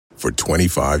For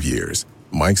 25 years,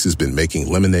 Mike's has been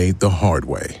making lemonade the hard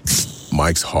way.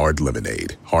 Mike's Hard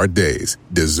Lemonade. Hard days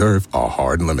deserve a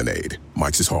hard lemonade.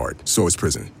 Mike's is hard, so is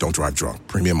prison. Don't drive drunk.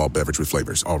 Premium malt beverage with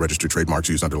flavors. All registered trademarks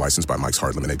used under license by Mike's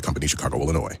Hard Lemonade Company, Chicago,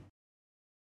 Illinois.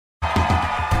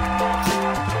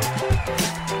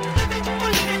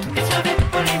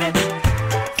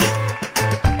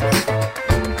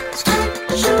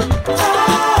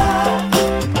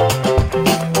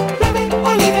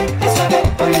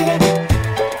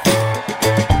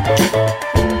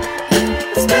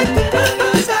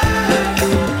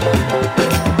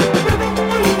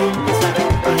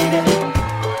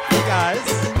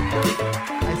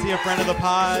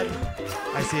 Pod.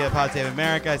 I see a Pod Save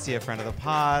America. I see a friend of the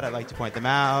pod. I'd like to point them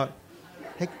out.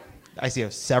 Hey, I see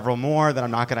several more that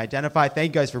I'm not going to identify.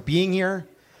 Thank you guys for being here.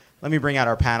 Let me bring out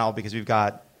our panel because we've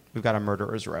got a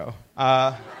murderer's row.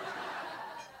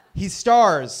 He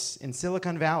stars in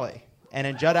Silicon Valley and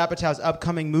in Judd Apatow's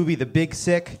upcoming movie, The Big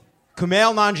Sick.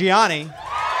 Kumail Nanjiani.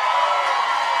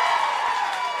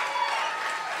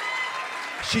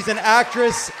 She's an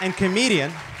actress and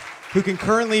comedian who can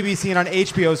currently be seen on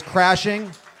HBO's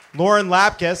Crashing, Lauren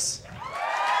Lapkus.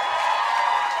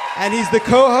 And he's the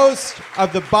co-host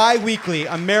of the bi-weekly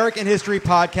American history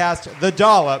podcast, The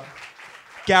Dollop,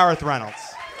 Gareth Reynolds.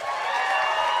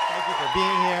 Thank you for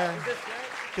being here.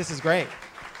 This is great.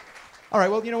 All right,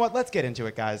 well, you know what? Let's get into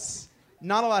it, guys.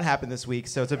 Not a lot happened this week,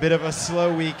 so it's a bit of a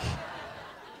slow week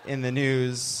in the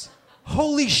news.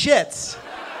 Holy shit!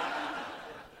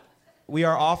 We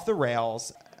are off the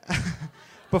rails.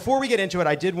 Before we get into it,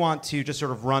 I did want to just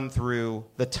sort of run through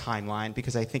the timeline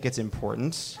because I think it's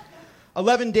important.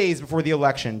 11 days before the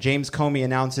election, James Comey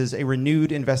announces a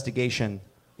renewed investigation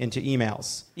into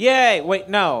emails. Yay! Wait,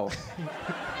 no.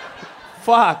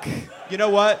 Fuck. You know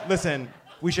what? Listen,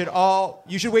 you should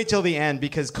wait till the end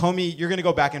because Comey, you're going to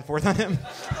go back and forth on him.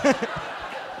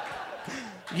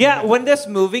 Yeah, when this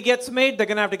movie gets made, they're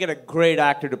gonna have to get a great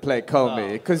actor to play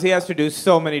Comey because he has to do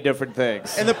so many different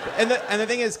things. And the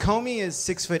thing is, Comey is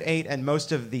 6'8", and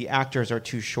most of the actors are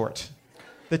too short.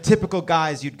 The typical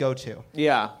guys you'd go to.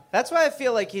 Yeah, that's why I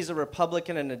feel like he's a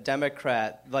Republican and a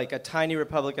Democrat, like a tiny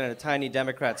Republican and a tiny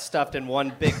Democrat stuffed in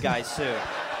one big guy suit.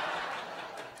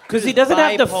 Because he doesn't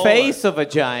have the face of a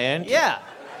giant. Yeah.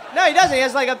 No, he doesn't. He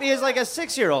has like a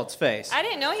 6-year-old's face. I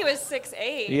didn't know he was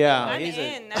 6'8". Yeah. I'm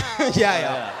in now.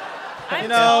 Yeah. I'm You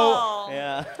know, tall.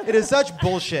 Yeah. It is such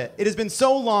bullshit. It has been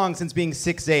so long since being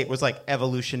 6'8" was like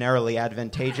evolutionarily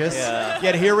advantageous. Yeah.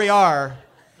 Yet here we are.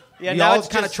 Yeah, We now all it's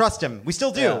kind of just- trust him. We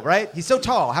still do, Yeah. right? He's so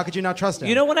tall. How could you not trust him?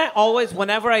 You know,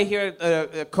 whenever I hear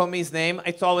Comey's name,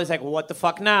 it's always like, what the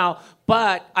fuck now?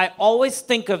 But I always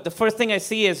think of, the first thing I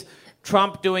see is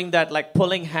Trump doing that, like,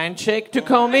 pulling handshake to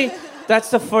Comey. That's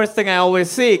the first thing I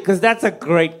always see, because that's a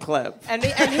great clip. And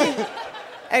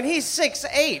he's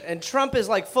 6'8", and Trump is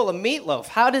like full of meatloaf.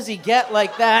 How does he get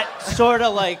like that sort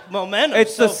of like momentum?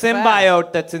 It's so the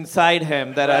symbiote that's inside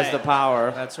him that has Right. the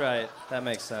power. That's right. That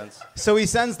makes sense. So he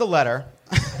sends the letter.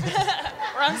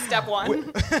 We're on step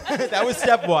one. That was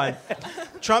step one.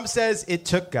 Trump says it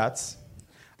took guts.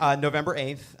 November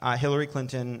 8th, Hillary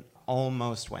Clinton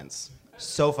almost wins.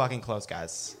 So fucking close,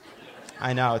 guys.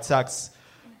 I know, it sucks.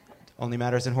 Only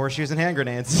matters in horseshoes and hand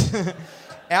grenades.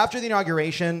 After the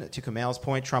inauguration, to Kumail's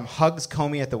point, Trump hugs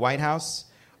Comey at the White House.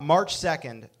 March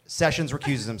 2nd, Sessions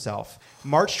recuses himself.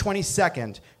 March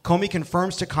 22nd, Comey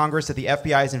confirms to Congress that the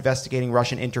FBI is investigating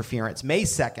Russian interference. May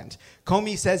 2nd,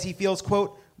 Comey says he feels,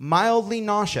 quote, mildly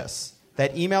nauseous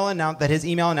that his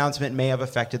email announcement may have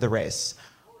affected the race.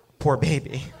 Poor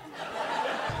baby.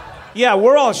 Yeah,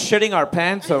 we're all shitting our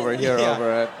pants over here Yeah.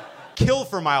 over it. Kill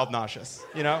for mild nauseous,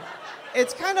 you know?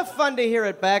 It's kind of fun to hear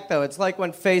it back, though. It's like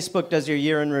when Facebook does your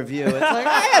year in review. It's like,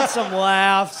 I had some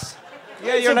laughs.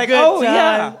 Yeah, It's you're a like, good oh, time.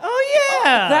 yeah. Oh,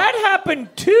 yeah. That happened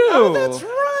too. Oh, that's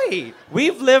right.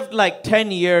 We've lived like 10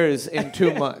 years in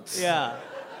 2 months. Yeah.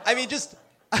 I mean, just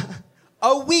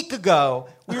a week ago,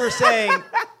 we were saying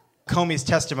Comey's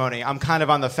testimony, I'm kind of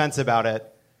on the fence about it.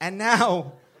 And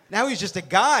now he's just a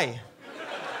guy.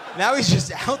 Now he's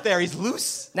just out there. He's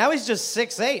loose. Now he's just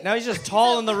 6'8". Now he's just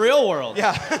tall in the real world.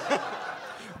 Yeah.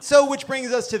 So, which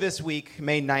brings us to this week,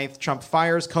 May 9th. Trump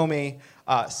fires Comey.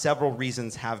 Several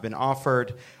reasons have been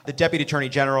offered. The Deputy Attorney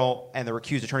General and the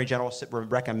recused Attorney General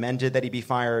recommended that he be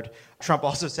fired. Trump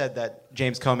also said that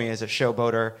James Comey is a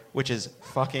showboater, which is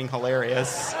fucking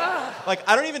hilarious. Like,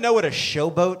 I don't even know what a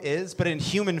showboat is, but in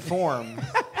human form.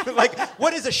 Like,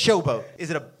 what is a showboat?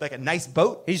 Is it like a nice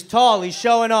boat? He's tall. He's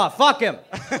showing off. Fuck him.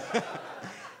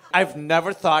 I've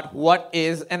never thought, what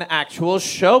is an actual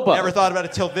showboat? Never thought about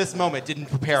it till this moment. Didn't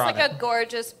prepare on Like it. a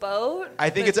gorgeous boat. I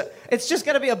think it's a. It's just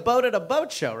gonna be a boat at a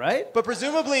boat show, right? But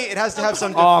presumably it has to have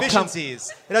some Oh, come-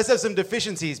 deficiencies. It has to have some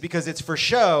deficiencies because it's for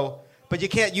show, but you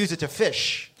can't use it to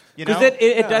fish. You know? Because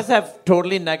it does have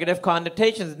totally negative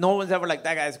connotations. No one's ever like,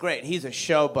 that guy's great. He's a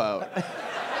showboat.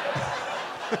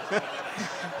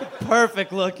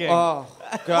 Perfect looking. Oh,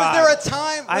 God. Was there a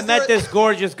time? I was there met a- this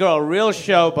gorgeous girl, real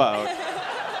showboat.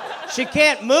 She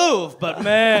can't move, but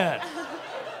man.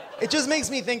 It just makes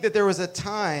me think that there was a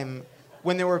time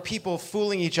when there were people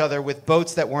fooling each other with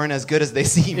boats that weren't as good as they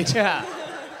seemed. Yeah.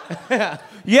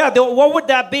 Yeah, what would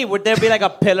that be? Would there be like a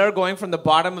pillar going from the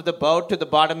bottom of the boat to the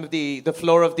bottom of the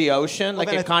floor of the ocean? Like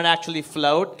then it can't actually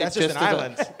float? That's It's just an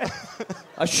island.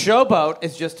 A showboat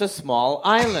is just a small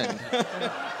island.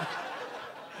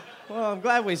 Well, I'm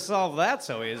glad we solved that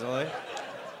so easily.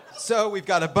 So we've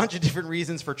got a bunch of different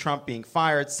reasons for Trump being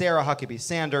fired. Sarah Huckabee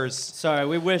Sanders. Sorry,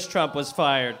 we wish Trump was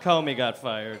fired. Comey got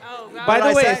fired. Oh, God. By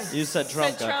the What'd I way, say? You said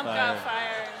Trump Said got Trump fired. got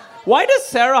fired. why does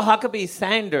Sarah Huckabee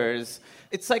Sanders?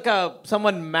 It's like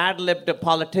someone mad-libbed a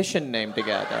politician name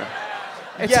together.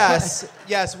 Yes.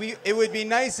 It would be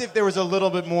nice if there was a little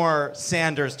bit more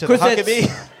Sanders to the Because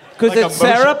Huckabee. Because Like it's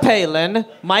emotion. Sarah Palin,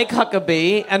 Mike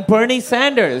Huckabee, and Bernie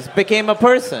Sanders became a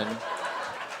person.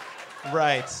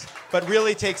 Right. But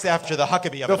really takes after the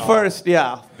Huckabee of The it all. first,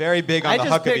 yeah. Very big on I the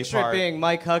just Huckabee picture part. it being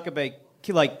Mike Huckabee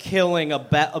like killing a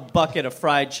bucket of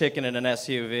fried chicken in an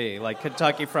SUV, like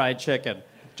Kentucky Fried Chicken.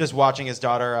 Just watching his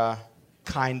daughter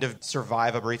kind of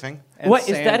survive a briefing. And What, is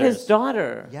that Sanders. his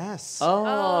daughter? Yes. Oh.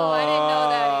 Oh, I didn't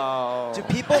know that.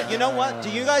 Do people, you know what? Do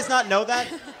you guys not know that?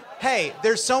 Hey,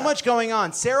 there's so much going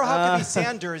on. Sarah Huckabee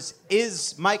Sanders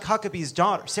is Mike Huckabee's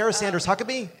daughter. Sarah Sanders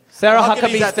Huckabee? Sarah Huckabee's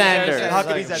Huckabee at the end. Sanders.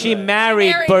 Huckabee's at She the end. married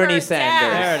Married Bernie her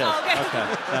Sanders. There it is. Okay.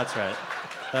 Okay, that's right.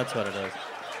 That's what it is.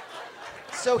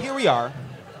 So here we are.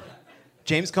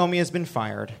 James Comey has been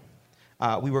fired.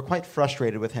 We were quite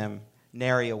frustrated with him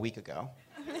nary a week ago.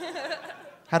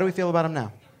 How do we feel about him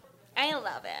now? I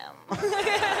love him.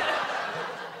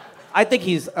 I think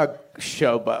he's a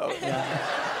showboat.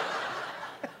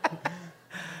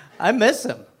 I miss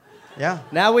him. Yeah.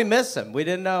 Now we miss him. We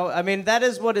didn't know. I mean, that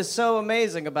is what is so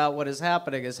amazing about what is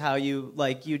happening is how you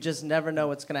just never know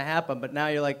what's going to happen. But now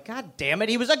you're like, God damn it,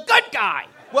 he was a good guy.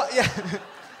 Well, yeah.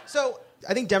 So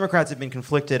I think Democrats have been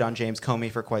conflicted on James Comey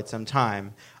for quite some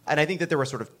time. And I think that there were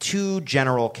sort of two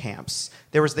general camps.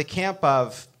 There was the camp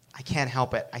of, I can't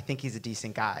help it, I think he's a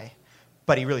decent guy.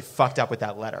 But he really fucked up with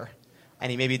that letter. And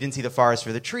he maybe didn't see the forest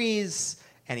for the trees,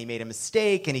 and he made a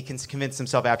mistake, and he convinced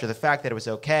himself after the fact that it was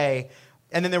okay.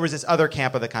 And then there was this other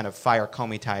camp of the kind of fire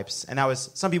Comey types. And that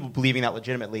was some people believing that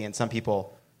legitimately and some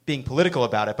people being political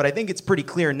about it. But I think it's pretty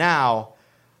clear now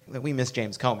that we miss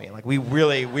James Comey. Like, we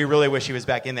really wish he was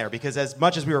back in there. Because as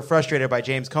much as we were frustrated by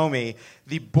James Comey,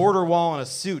 the border wall and a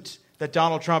suit that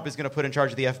Donald Trump is going to put in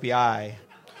charge of the FBI.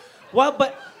 Well,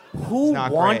 but who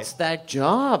not wants great. that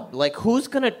job? Like, who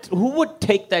would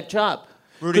take that job?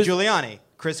 Rudy 'Cause Giuliani,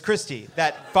 Chris Christie,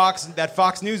 that Fox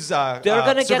News gonna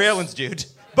get- surveillance dude,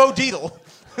 Bo Dietl.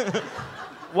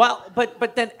 Well,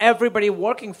 but then everybody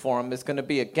working for him is going to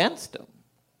be against him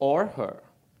or her.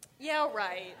 Yeah,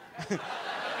 right.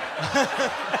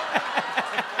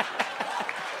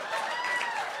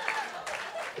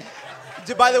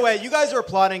 By the way, you guys are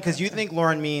applauding because you think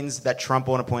Lauren means that Trump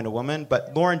won't appoint a woman,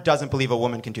 but Lauren doesn't believe a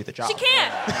woman can do the job. She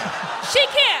can't. She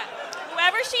can't.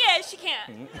 Whoever she is, she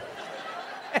can't.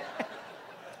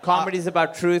 Comedy's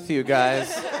about truth, you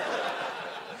guys.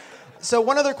 So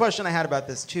one other question I had about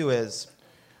this too is,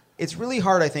 it's really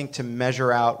hard, I think, to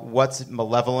measure out what's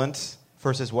malevolent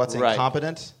versus what's Right.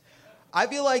 incompetent. I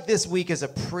feel like this week is a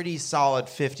pretty solid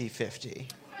 50-50.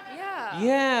 Yeah.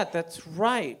 Yeah, that's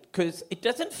right. Because it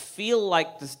doesn't feel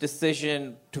like this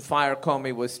decision to fire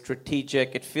Comey was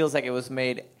strategic. It feels like it was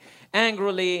made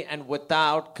angrily and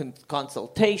without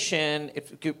consultation,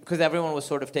 because everyone was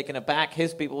sort of taken aback.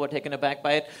 His people were taken aback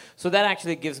by it. So that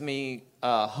actually gives me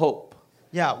hope.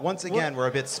 Yeah, once again, we're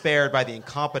a bit spared by the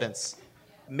incompetence,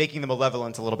 making the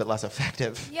malevolence a little bit less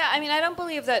effective. Yeah, I mean, I don't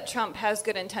believe that Trump has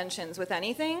good intentions with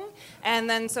anything. And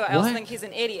then, so I also What? think he's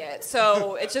an idiot.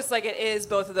 So it's just like it is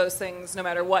both of those things no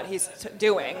matter what he's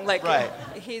doing. Like, Right.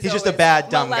 He's He's just a always bad,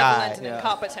 dumb guy. malevolent and Yeah.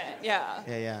 incompetent. Yeah.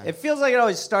 Yeah. It feels like it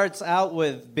always starts out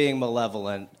with being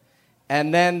malevolent,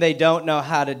 and then they don't know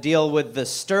how to deal with the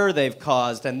stir they've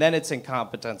caused, and then it's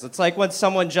incompetence. It's like when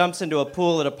someone jumps into a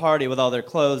pool at a party with all their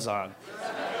clothes on.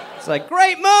 It's like,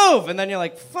 great move! And then you're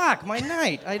like, fuck, my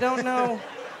night. I don't know.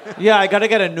 Yeah, I gotta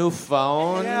get a new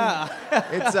phone. Yeah.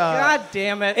 It's God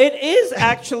damn it. It is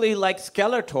actually like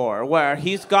Skeletor, where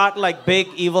he's got like big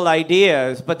evil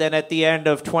ideas, but then at the end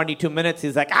of 22 minutes,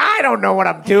 he's like, I don't know what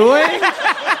I'm doing.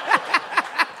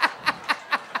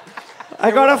 I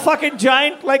got a fucking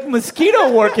giant like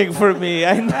mosquito working for me.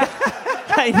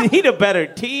 I need a better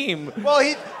team. well,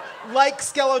 he like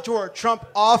Skeletor. Trump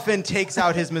often takes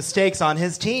out his mistakes on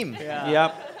his team.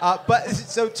 Yep. But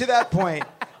so to that point,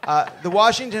 the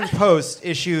Washington Post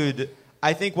issued,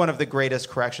 I think, one of the greatest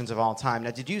corrections of all time.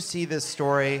 Now, did you see this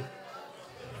story?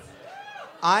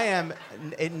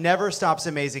 It never stops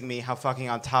amazing me how fucking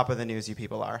on top of the news you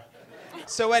people are.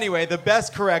 So anyway, the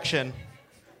best correction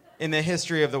in the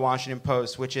history of the Washington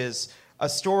Post, which is a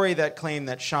story that claimed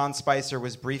that Sean Spicer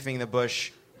was briefing the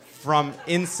Bush from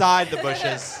inside the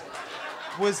bushes,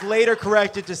 was later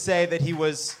corrected to say that he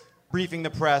was briefing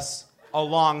the press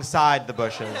alongside the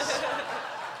bushes.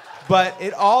 But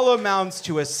it all amounts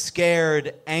to a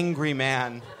scared, angry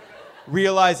man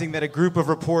realizing that a group of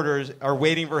reporters are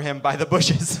waiting for him by the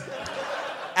bushes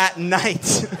at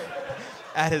night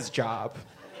at his job.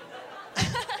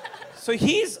 So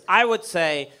I would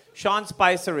say, Sean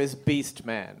Spicer is Beast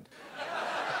Man.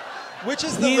 Which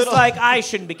is the He's little... like, I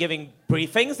shouldn't be giving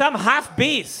briefings. I'm half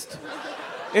beast.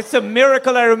 It's a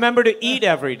miracle I remember to eat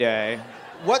every day.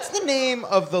 What's the name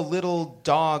of the little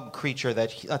dog creature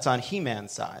that's on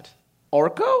He-Man's side?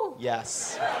 Orko?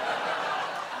 Yes.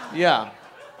 Yeah.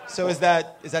 So is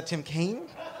that Tim Kaine?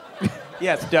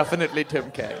 Yes, definitely Tim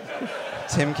Kaine.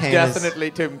 Tim Kaine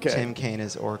Definitely Tim Kaine. Tim Kaine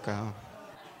is Orko.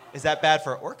 Is that bad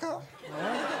for Orko?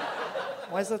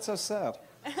 Why is that so sad?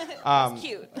 It's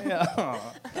cute.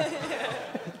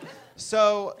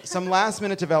 So, some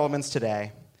last-minute developments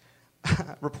today.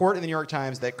 Report in the New York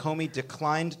Times that Comey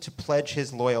declined to pledge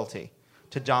his loyalty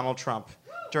to Donald Trump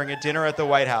during a dinner at the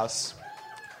White House.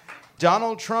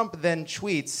 Donald Trump then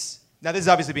tweets... Now, this is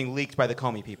obviously being leaked by the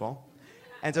Comey people.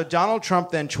 And so Donald Trump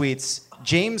then tweets,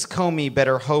 James Comey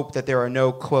better hope that there are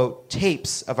no, quote,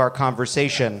 tapes of our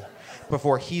conversation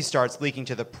before he starts leaking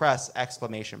to the press,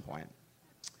 exclamation point.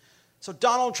 So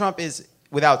Donald Trump is,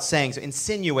 without saying, so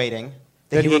insinuating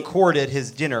that he recorded his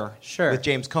dinner with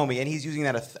James Comey, and he's using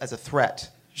that as a threat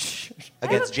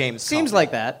against James Comey. Seems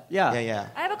like that. Yeah. Yeah.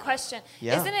 I have a question.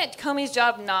 Yeah. Isn't it Comey's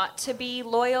job not to be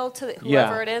loyal to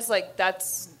whoever it is? Like,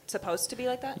 that's supposed to be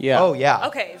like that? Yeah. Oh, yeah.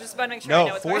 Okay, just want to make sure I know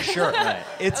No, what's for going sure. on.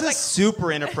 It's a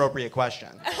super inappropriate question.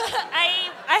 I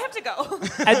have to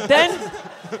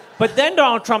go. But then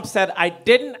Donald Trump said, I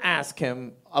didn't ask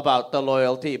him about the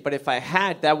loyalty, but if I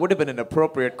had, that would have been an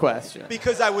appropriate question.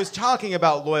 Because I was talking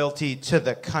about loyalty to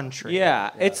the country. Yeah,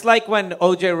 it's like when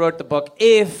OJ wrote the book,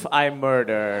 If I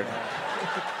Murdered.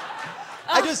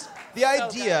 The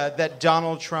idea that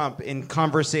Donald Trump, in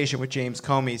conversation with James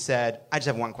Comey, said, I just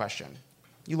have one question.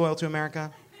 You loyal to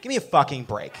America? Give me a fucking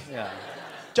break. Yeah.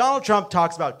 Donald Trump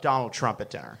talks about Donald Trump at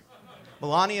dinner.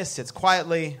 Melania sits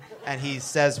quietly, and he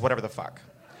says whatever the fuck.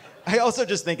 I also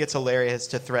just think it's hilarious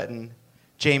to threaten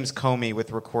James Comey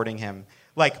with recording him.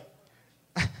 Like,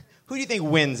 who do you think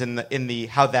wins in the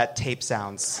how that tape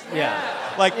sounds?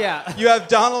 Yeah. Like, Yeah. you have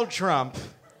Donald Trump,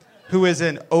 who is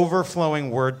an overflowing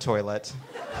word toilet.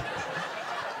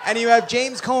 And you have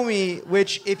James Comey,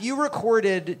 which, if you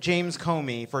recorded James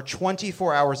Comey for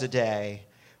 24 hours a day,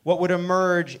 what would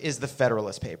emerge is the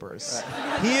Federalist Papers.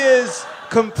 He is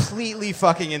completely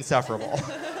fucking insufferable.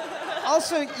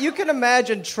 Also, you can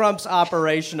imagine Trump's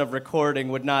operation of recording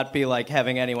would not be like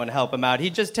having anyone help him out.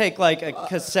 He'd just take like a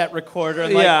cassette recorder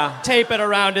and like tape it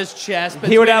around his chest.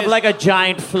 He would have like a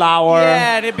giant flower.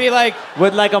 Yeah, and it'd be like...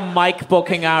 with like a mic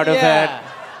booking out of it.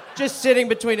 Just sitting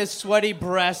between his sweaty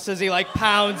breasts as he like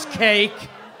pounds cake.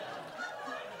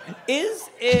 Is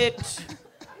it...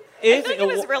 I think it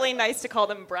was really nice to call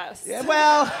them breasts. Yeah,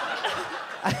 well...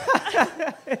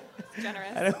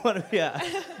 Generous. I don't want to...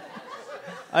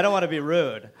 I don't want to be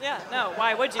rude. Yeah, no,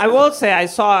 why would you? I will say I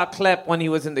saw a clip when he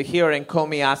was in the hearing,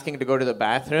 Comey asking to go to the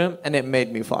bathroom, and it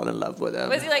made me fall in love with him.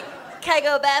 Was he like, can I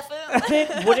go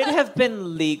bathroom? Would it have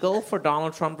been legal for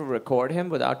Donald Trump to record him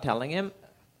without telling him?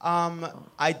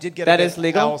 I did get That a is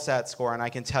legal? LSAT score, and I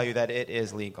can tell you that it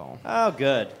is legal. Oh,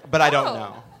 good. But I don't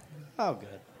know. Oh,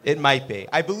 good. It might be.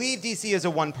 I believe D.C. is a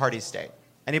one-party state.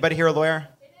 Anybody here a lawyer?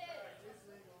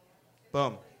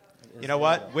 Boom. You know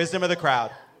what? Wisdom of the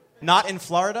crowd. Not in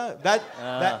Florida?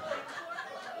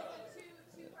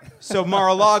 So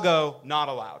Mar-a-Lago, not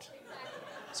allowed.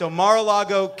 So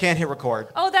Mar-a-Lago can't hit record.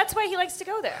 Oh, that's why he likes to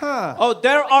go there. Oh,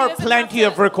 there are doesn't plenty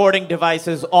have of to- recording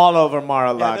devices all over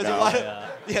Mar-a-Lago.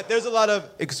 There's a lot of,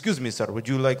 excuse me, sir, would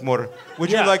you like more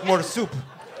Yeah. soup?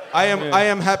 I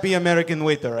am happy American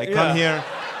waiter. I come here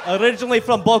Originally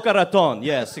from Boca Raton.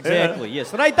 Yes, exactly.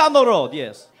 Yes, right down the road.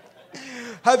 Yes.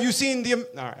 Have you seen the... All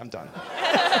right, I'm done.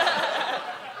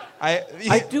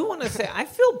 I do want to say I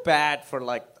feel bad for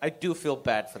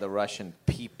the Russian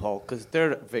people because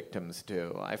they're victims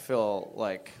too. I feel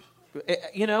like,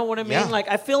 you know what I mean? Yeah. Like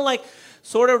I feel like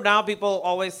sort of now people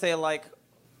always say like,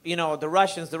 you know, the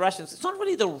Russians. It's not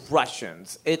really the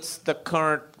Russians. It's the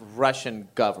current Russian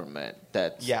government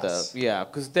that's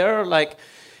because they're like.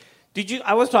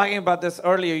 I was talking about this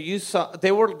earlier. You saw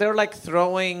they're like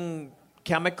throwing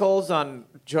chemicals on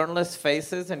journalists'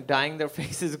 faces and dyeing their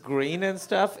faces green and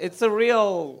stuff. It's a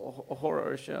real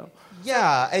horror show.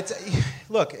 Yeah,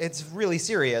 it's really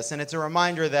serious, and it's a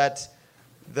reminder that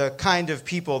the kind of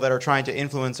people that are trying to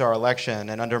influence our election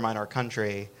and undermine our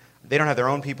country, they don't have their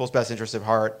own people's best interests at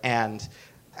heart. And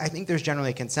I think there's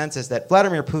generally a consensus that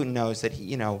Vladimir Putin knows that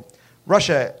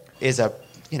Russia is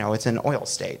it's an oil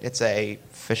state. It's a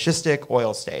fascistic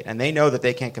oil state, and they know that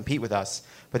they can't compete with us,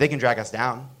 but they can drag us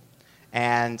down.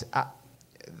 And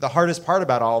the hardest part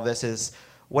about all of this is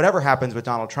whatever happens with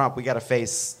Donald Trump, we got to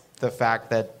face the fact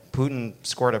that Putin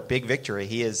scored a big victory.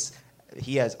 He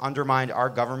has undermined our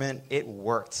government. It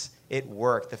worked.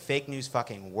 The fake news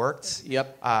fucking worked.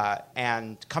 Yep.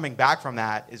 And coming back from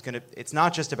that it's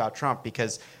not just about Trump,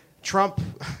 because Trump,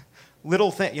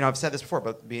 I've said this before,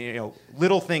 but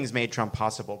little things made Trump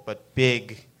possible, but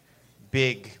big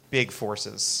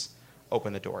forces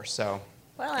opened the door. So.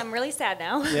 Well, I'm really sad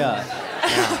now. Yeah.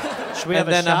 Should we have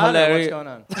a shot or what's going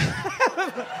on?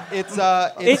 It's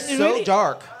so really,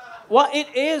 dark. Well, it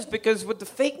is, because with the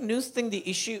fake news thing, the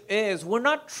issue is we're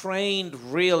not trained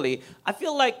really. I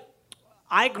feel like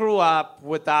I grew up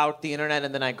without the internet,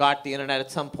 and then I got the internet at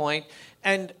some point.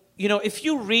 And, if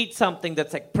you read something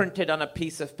that's like printed on a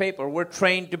piece of paper, we're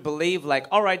trained to believe like,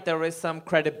 all right, there is some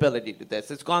credibility to this.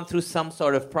 It's gone through some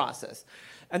sort of process.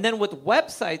 And then with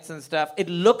websites and stuff, it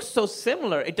looks so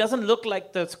similar. It doesn't look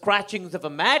like the scratchings of a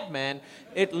madman.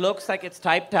 It looks like it's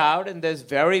typed out, and there's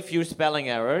very few spelling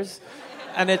errors.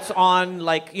 And it's on,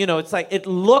 it's like, it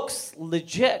looks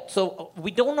legit. So we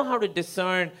don't know how to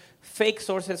discern fake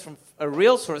sources from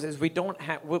real sources. We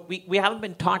haven't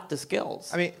been taught the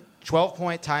skills. I mean,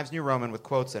 12-point Times New Roman with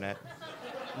quotes in it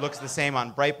looks the same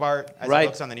on Breitbart as it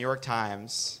looks on the New York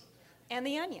Times. And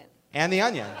The Onion. And The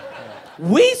Onion.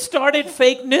 We started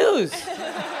fake news.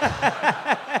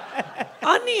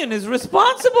 Onion is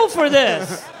responsible for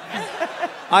this.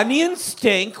 Onion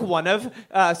Stink, one of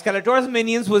Skeletor's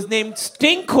minions, was named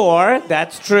Stinkor.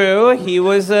 That's true. He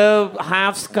was a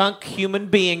half-skunk human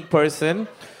being person.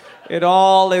 It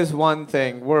all is one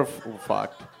thing. We're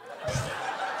fucked.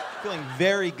 Feeling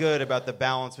very good about the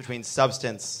balance between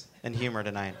substance and humor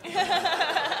tonight,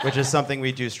 which is something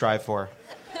we do strive for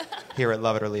here at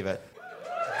Love It or Leave It.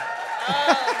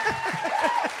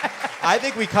 I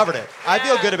think we covered it. I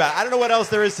feel good about it. I don't know what else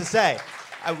there is to say.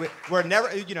 We're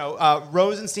never,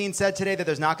 Rosenstein said today that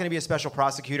there's not going to be a special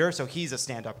prosecutor, so he's a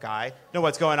stand-up guy. Know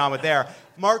what's going on with there.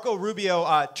 Marco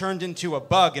Rubio turned into a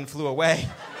bug and flew away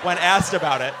when asked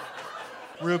about it.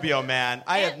 Rubio, man.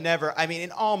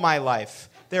 In all my life,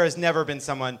 there has never been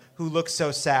someone who looks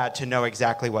so sad to know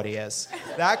exactly what he is.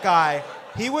 That guy,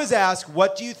 he was asked,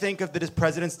 what do you think of the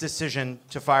president's decision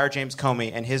to fire James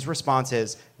Comey? And his response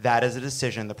is, that is a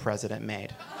decision the president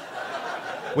made.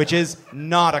 Which is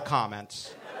not a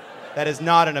comment. That is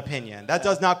not an opinion. That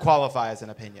does not qualify as an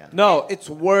opinion. No, it's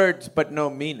words but no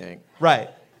meaning. Right.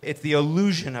 It's the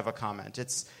illusion of a comment.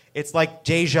 It's like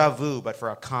deja vu, but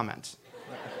for a comment.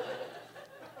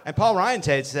 And Paul Ryan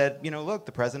said, look,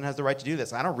 the president has the right to do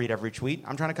this. I don't read every tweet.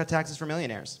 I'm trying to cut taxes for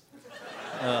millionaires.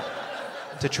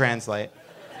 To translate.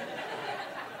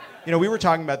 We were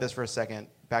talking about this for a second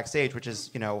backstage, which is,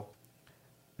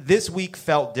 this week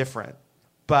felt different.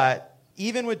 But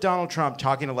even with Donald Trump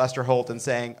talking to Lester Holt and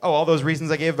saying, all those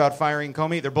reasons I gave about firing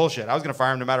Comey, they're bullshit. I was going to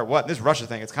fire him no matter what. This Russia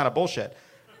thing, it's kind of bullshit.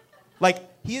 Like,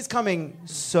 he is coming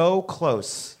so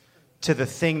close to the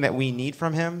thing that we need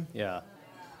from him. Yeah.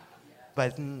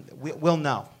 But we'll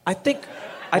know. I think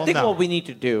what we need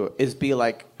to do is be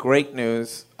like, great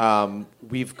news.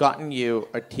 We've gotten you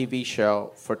a TV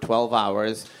show for 12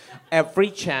 hours. Every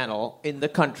channel in the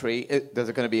country, there's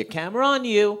going to be a camera on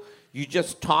you. You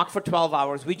just talk for 12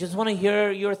 hours. We just want to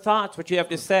hear your thoughts, what you have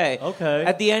to say. Okay.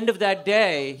 At the end of that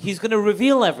day, he's going to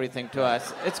reveal everything to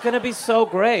us. It's going to be so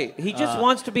great. He just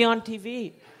wants to be on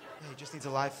TV. Yeah, he just needs a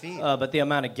live feed. But the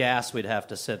amount of gas we'd have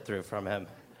to sit through from him.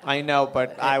 I know,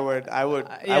 but I would there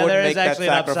make is that actually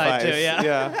an upside sacrifice. too,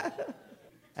 yeah.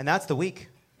 And that's the week.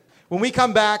 When we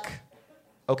come back,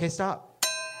 okay, stop.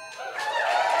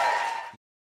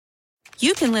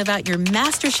 You can live out your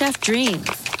MasterChef dreams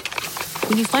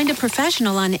when you find a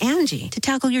professional on Angie to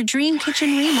tackle your dream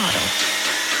kitchen remodel.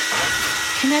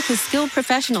 Connect with skilled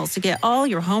professionals to get all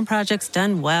your home projects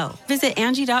done well. Visit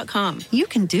Angie.com. You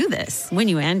can do this when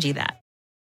you Angie that.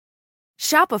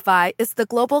 Shopify is the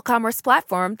global commerce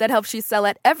platform that helps you sell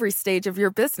at every stage of your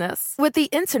business. With the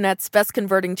internet's best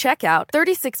converting checkout,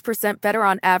 36% better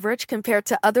on average compared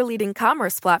to other leading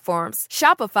commerce platforms,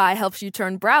 Shopify helps you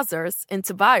turn browsers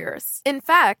into buyers. In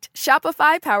fact,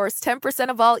 Shopify powers 10%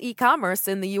 of all e-commerce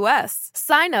in the U.S.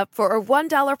 Sign up for a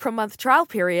 $1 per month trial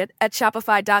period at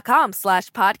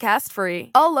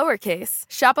shopify.com/podcastfree. All lowercase,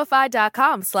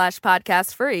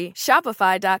 shopify.com/podcastfree,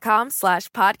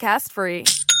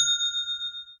 shopify.com/podcastfree.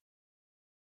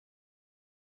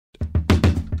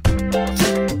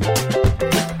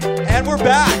 And we're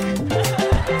back.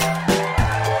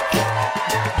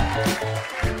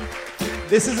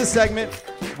 This is a segment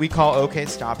we call OK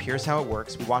Stop. Here's how it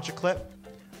works. We watch a clip,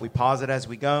 we pause it as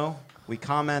we go, we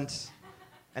comment,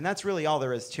 and that's really all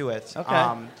there is to it.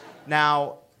 Okay.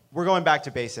 Now, we're going back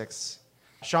to basics.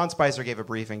 Sean Spicer gave a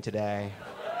briefing today,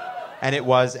 and it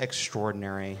was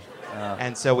extraordinary.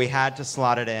 And so we had to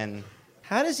slot it in.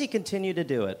 How does he continue to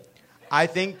do it? I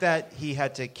think that he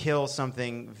had to kill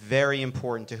something very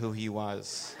important to who he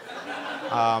was.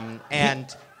 And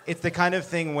it's the kind of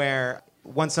thing where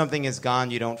once something is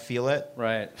gone, you don't feel it.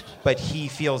 Right. But he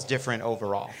feels different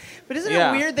overall. But isn't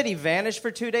it weird that he vanished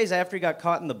for 2 days after he got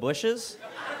caught in the bushes?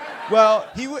 Well,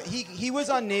 he was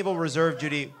on Naval Reserve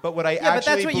duty, but what I actually... Yeah, but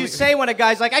that's what you say when a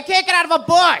guy's like, I can't get out of a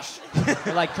bush!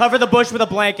 You're like, cover the bush with a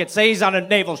blanket, say he's on a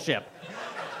naval ship.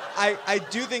 I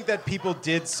do think that people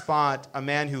did spot a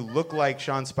man who looked like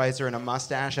Sean Spicer in a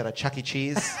mustache at a Chuck E.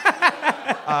 Cheese,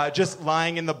 just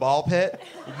lying in the ball pit,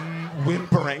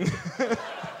 whimpering.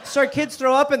 So our kids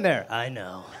throw up in there. I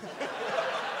know.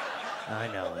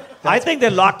 I think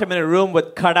they locked him in a room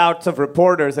with cutouts of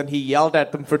reporters and he yelled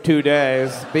at them for 2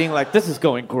 days, being like, this is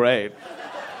going great.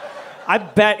 I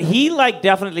bet he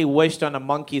definitely wished on a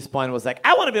monkey's paw and was like,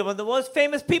 I want to be one of the most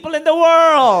famous people in the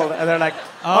world. And they're like,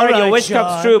 all right, your wish Sean.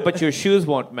 comes true, but your shoes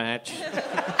won't match.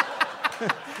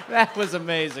 That was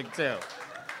amazing, too.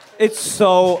 It's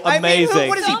so amazing. I mean,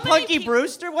 what is he, So many Punky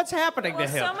Brewster? What's happening to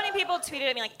him? So many people tweeted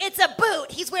at me like, it's a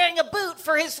boot. He's wearing a boot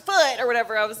for his foot or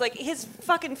whatever. I was like, his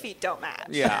fucking feet don't match.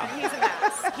 Yeah. He's a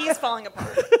mess. He's falling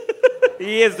apart.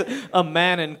 He is a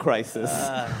man in crisis.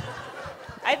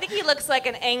 I think he looks like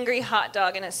an angry hot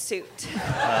dog in a suit.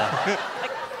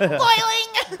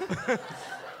 Boiling!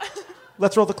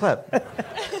 Let's roll the clip.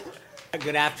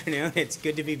 Good afternoon. It's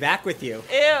good to be back with you.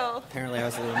 Ew. Apparently I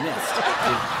was a little missed.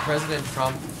 Did President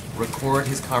Trump record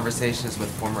his conversations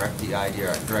with former FBI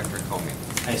Director Comey?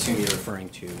 I assume you're referring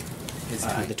to His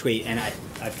the tweet, and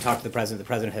I've talked to the president. The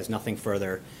president has nothing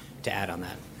further to add on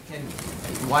that.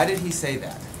 Why did he say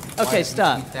that? Why Okay, did he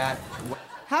stop. tweet that?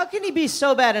 How can he be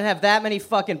so bad and have that many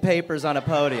fucking papers on a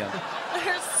podium?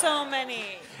 There's so many.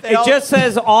 It just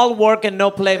says all work and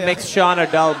no play makes Sean a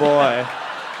dull boy.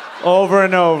 Over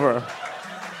and over.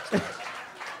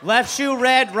 Left shoe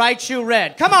red, right shoe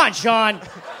red. Come on, Sean. What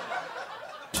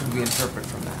should we interpret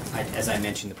from that? As I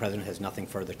mentioned, the president has nothing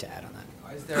further to add on that.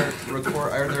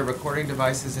 Are there recording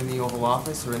devices in the Oval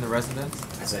Office or in the residence?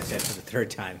 As I said for the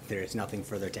third time, there is nothing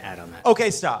further to add on that.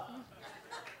 Okay, stop.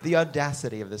 The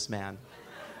audacity of this man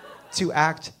to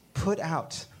act put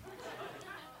out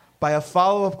by a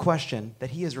follow-up question that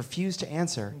he has refused to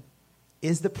answer.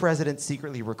 Is the president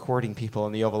secretly recording people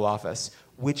in the Oval Office,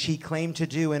 which he claimed to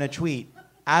do in a tweet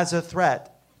as a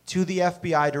threat to the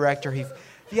FBI director?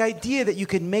 The idea that you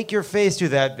could make your face do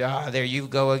that, there you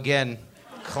go again.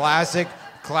 Classic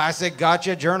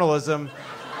gotcha journalism.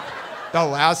 The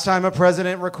last time a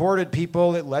president recorded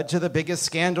people, it led to the biggest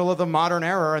scandal of the modern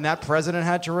era, and that president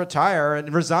had to retire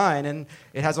and resign, and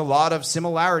it has a lot of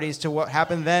similarities to what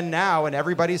happened then now, and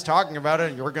everybody's talking about it,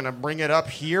 and you're going to bring it up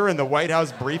here in the White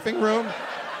House briefing room?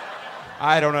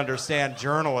 I don't understand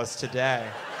journalists today.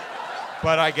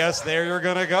 But I guess there you're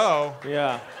going to go.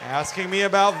 Yeah. Asking me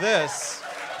about this.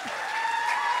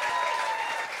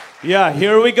 Yeah,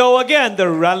 here we go again. The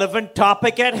relevant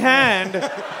topic at hand.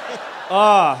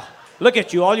 Look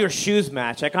at you. All your shoes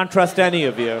match. I can't trust any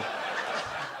of you.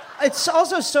 It's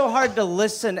also so hard to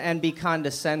listen and be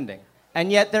condescending.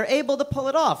 And yet they're able to pull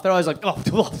it off. They're always like, oh,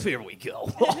 well, here we go.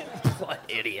 What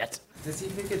idiot. Does he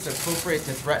think it's appropriate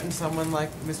to threaten someone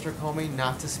like Mr. Comey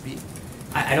not to speak?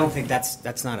 I don't think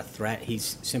that's not a threat.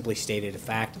 He's simply stated a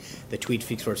fact. The tweet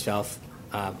speaks for itself.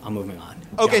 I'm moving on.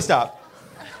 Okay, John. stop.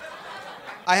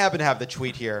 I happen to have the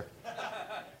tweet here.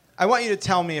 I want you to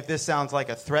tell me if this sounds like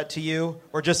a threat to you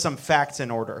or just some facts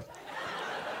in order.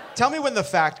 Tell me when the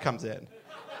fact comes in.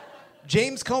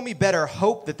 James Comey better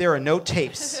hope that there are no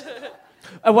tapes.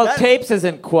 That- tapes is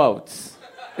in quotes.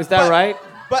 Is that right?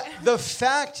 But the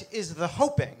fact is the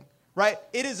hoping, right?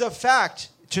 It is a fact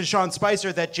to Sean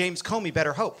Spicer that James Comey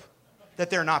better hope that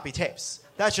there not be tapes.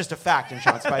 That's just a fact in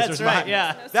Sean Spicer's That's right, mind.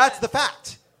 yeah. That's the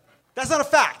fact. That's not a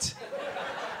fact.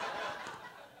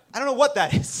 I don't know what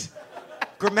that is.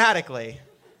 Grammatically.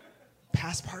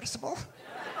 Past participle?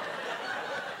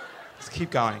 Let's keep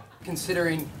going.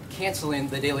 Considering canceling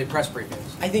the daily press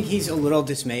briefings. I think he's a little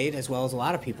dismayed, as well as a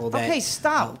lot of people. That, Okay,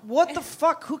 stop. What the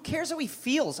fuck? Who cares how he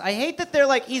feels? I hate that they're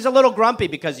like, he's a little grumpy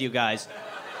because of you guys.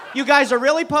 You guys are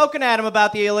really poking at him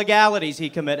about the illegalities he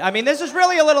committed. I mean, this is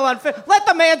really a little unfair. Let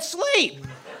the man sleep.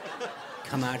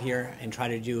 come out here and try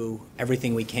to do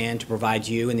everything we can to provide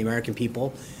you and the American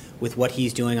people with what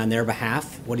he's doing on their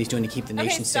behalf, what he's doing to keep the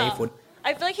nation safe.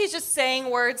 I feel like he's just saying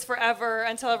words forever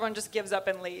until everyone just gives up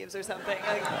and leaves or something.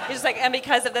 Like, he's just like, and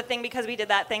because of the thing, because we did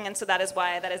that thing, and so that is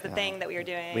why, that is the thing that we are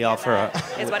doing. We offer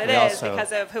is what it is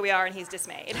because of who we are, and he's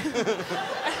dismayed.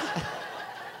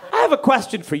 I have a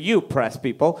question for you, press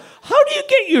people. How do you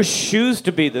get your shoes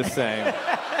to be the same?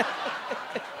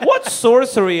 What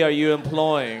sorcery are you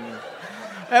employing?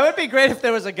 It would be great if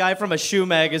there was a guy from a shoe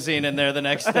magazine in there the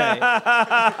next day.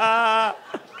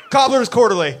 Cobbler's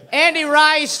Quarterly. Andy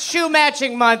Rice, Shoe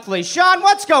Matching Monthly. Sean,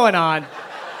 what's going on?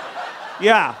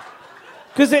 Yeah.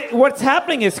 Because what's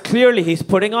happening is clearly he's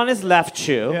putting on his left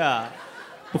shoe. Yeah.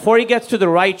 Before he gets to the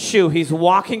right shoe, he's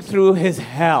walking through his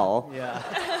hell.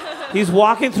 Yeah. He's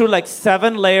walking through like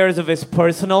 7 layers of his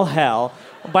personal hell.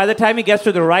 By the time he gets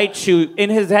to the right shoe, in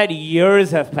his head,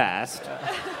 years have passed.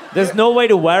 There's no way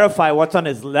to verify what's on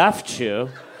his left shoe.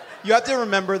 You have to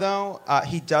remember, though,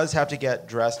 he does have to get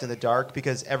dressed in the dark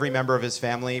because every member of his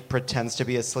family pretends to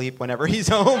be asleep whenever he's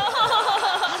home.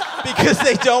 Because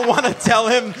they don't want to tell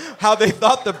him how they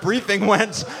thought the briefing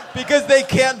went because they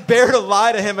can't bear to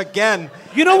lie to him again.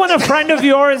 You know when a friend of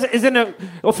yours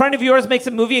makes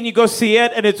a movie and you go see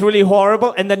it and it's really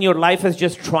horrible and then your life is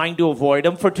just trying to avoid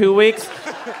him for 2 weeks?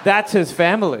 That's his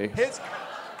family.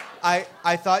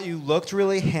 I thought you looked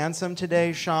really handsome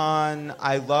today, Sean.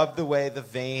 I love the way the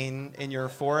vein in your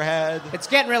forehead. It's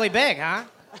getting really big, huh?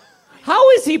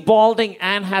 How is he balding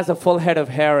and has a full head of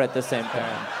hair at the same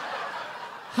time?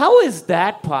 How is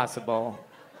that possible?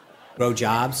 Grow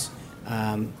jobs,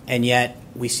 and yet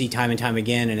we see time and time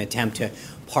again an attempt to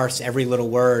parse every little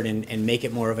word and make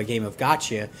it more of a game of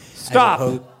gotcha.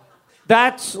 Stop.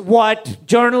 That's what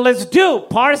journalists do.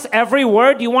 Parse every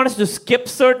word. Do you want us to skip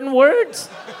certain words?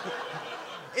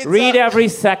 Read every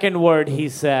second word he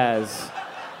says.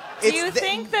 Do you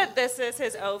think that this is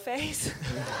his O face?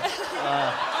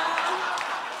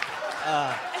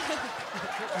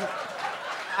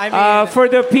 I mean, for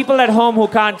the people at home who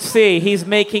can't see, he's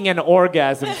making an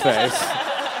orgasm face.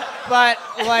 But,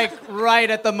 like, right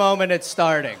at the moment it's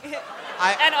starting.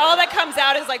 And all that comes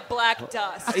out is like black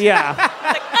dust. Yeah.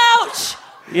 It's like, ouch!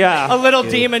 Yeah. A little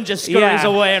demon just scurries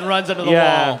away and runs into the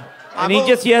wall. And he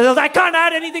just yells, I can't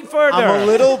add anything further. I'm a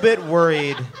little bit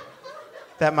worried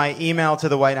that my email to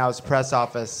the White House press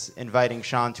office inviting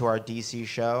Sean to our DC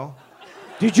show.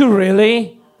 Did you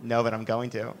really? No, but I'm going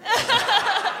to.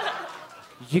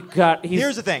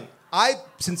 Here's the thing. I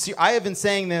have been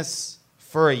saying this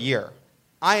for a year.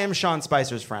 I am Sean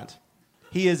Spicer's friend.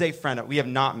 He is a friend. We have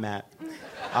not met.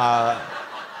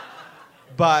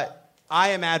 But I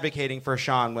am advocating for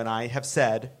Sean when I have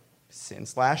said,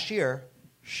 since last year,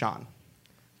 Sean,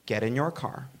 get in your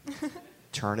car,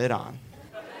 turn it on,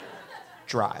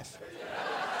 drive.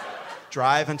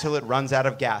 Drive until it runs out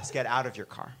of gas. Get out of your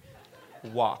car.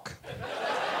 Walk.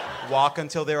 Walk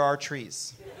until there are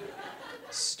trees.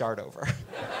 Start over.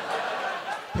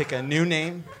 Pick a new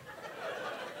name.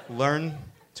 Learn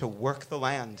to work the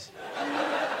land.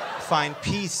 Find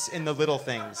peace in the little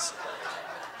things.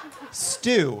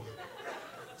 Stew.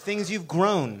 Things you've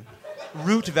grown.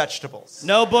 Root vegetables.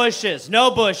 No bushes.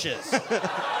 No bushes.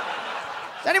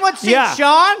 Has anyone seen Yeah.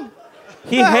 Sean?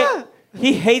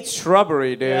 He hates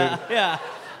shrubbery, dude. Yeah.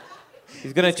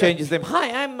 He's going to change his name.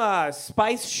 Hi, I'm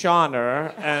Spice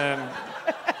Shawner, and...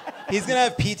 He's going to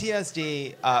have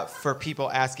PTSD for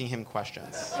people asking him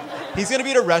questions. He's going to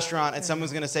be at a restaurant and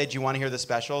someone's going to say, do you want to hear the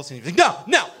specials? And he's like, no,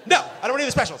 I don't want to hear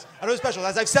the specials. I don't want the specials.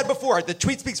 As I've said before, the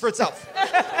tweet speaks for itself.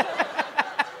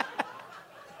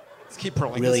 Let's keep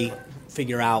rolling. Really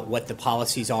figure out what the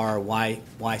policies are, why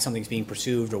something's being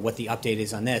pursued, or what the update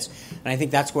is on this. And I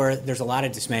think that's where there's a lot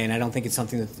of dismay, and I don't think it's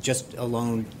something that's just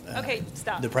alone... Okay,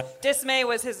 stop. Dismay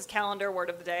was his calendar word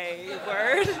of the day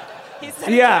word. He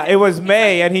said it was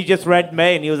May, and he just read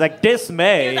May, and he was like,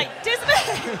 dismay. He was like,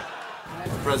 dismay!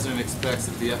 The president expects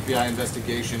that the FBI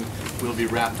investigation will be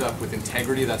wrapped up with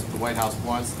integrity. That's what the White House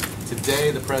wants.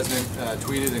 Today, the president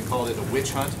tweeted and called it a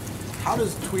witch hunt. How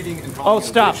does tweeting and calling it a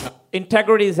stop. witch hunt...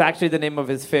 Integrity is actually the name of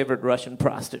his favorite Russian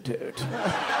prostitute.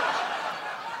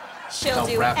 She'll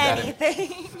do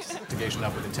anything. Investigation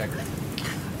up with integrity.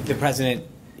 The president,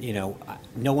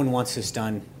 no one wants this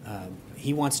done.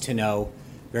 He wants to know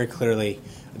very clearly.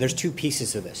 There's two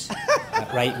pieces of this,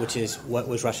 right? Which is what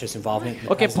was Russia's involvement.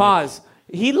 Okay, pause.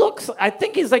 He looks, I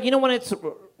think he's like, when it's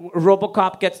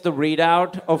RoboCop gets the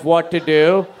readout of what to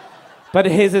do, but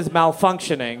his is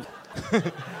malfunctioning.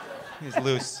 He's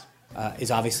loose.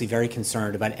 Is obviously very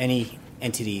concerned about any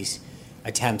entity's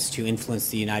attempts to influence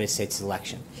the United States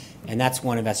election. And that's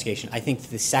one investigation. I think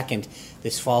the second,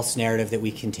 this false narrative that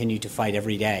we continue to fight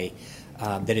every day,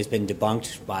 that has been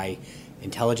debunked by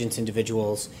intelligence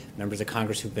individuals, members of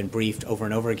Congress who've been briefed over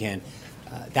and over again,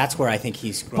 that's where I think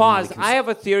he's growing. Pause. I have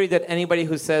a theory that anybody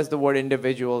who says the word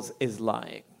individuals is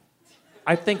lying.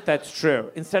 I think that's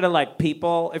true. Instead of like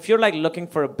people, if you're like looking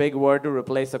for a big word to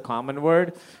replace a common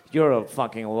word, you're a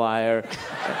fucking liar.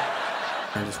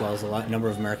 As well as a number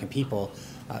of American people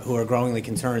who are growingly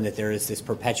concerned that there is this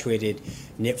perpetuated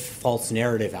false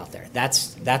narrative out there.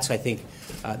 That's I think,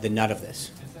 the nut of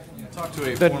this. Talk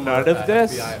to a The former, nut of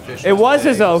this? FBI official It was today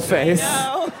his own who said- face.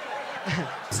 No.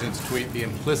 President's tweet, the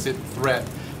implicit threat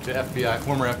to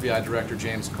former FBI Director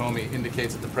James Comey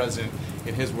indicates that the president,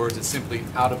 in his words, is simply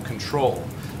out of control.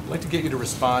 I'd like to get you to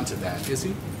respond to that. Is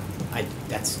he?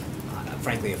 That's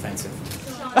frankly offensive.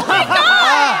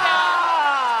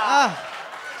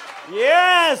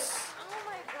 Yes! Oh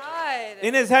my God.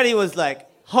 In his head, he was like,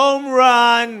 home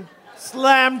run,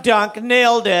 slam dunk,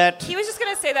 nailed it. He was just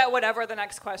going to say that whatever the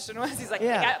next question was. He's like,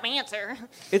 Yeah. I got my answer.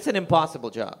 It's an impossible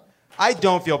job. I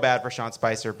don't feel bad for Sean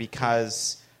Spicer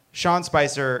because Sean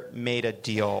Spicer made a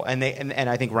deal, and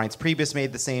I think Reince Priebus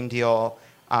made the same deal,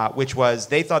 which was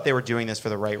they thought they were doing this for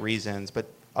the right reasons, but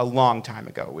a long time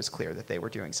ago it was clear that they were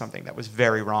doing something that was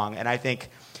very wrong. And I think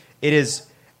it is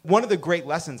one of the great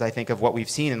lessons, I think, of what we've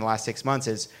seen in the last 6 months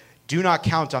is do not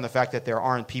count on the fact that there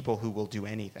aren't people who will do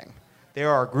anything.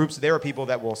 There are people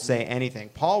that will say anything.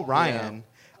 Paul Ryan,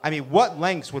 I mean, what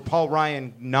lengths would Paul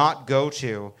Ryan not go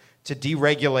to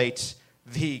deregulate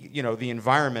the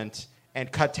environment and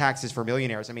cut taxes for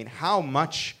millionaires? I mean, how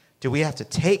much do we have to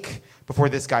take before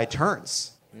this guy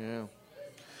turns? Yeah.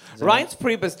 Reince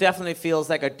Priebus definitely feels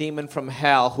like a demon from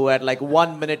hell who had like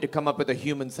 1 minute to come up with a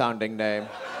human-sounding name.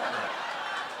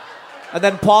 And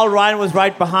then Paul Ryan was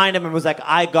right behind him and was like,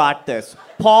 I got this.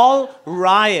 Paul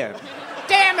Ryan.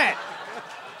 Damn it!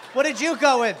 What did you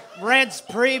go with? Reince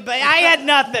Priebus? I had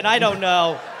nothing. I don't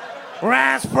know.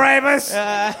 Reince Priebus.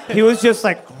 He was just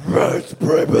like, Reince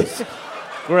Priebus.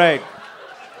 Great.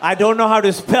 I don't know how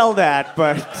to spell that,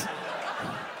 but...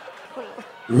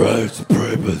 Reince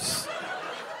Priebus.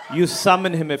 You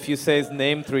summon him if you say his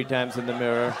name 3 times in the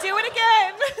mirror. Do it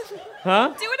again.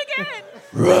 Huh? Do it again.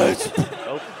 Reince.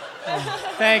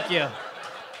 Thank you.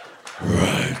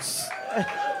 Reince.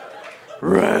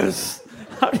 Reince.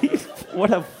 How do you...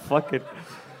 What a fucking...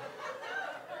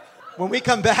 When we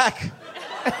come back,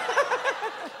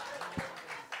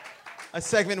 a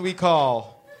segment we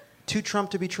call Too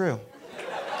Trump to Be True.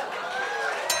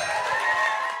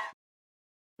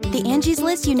 The Angie's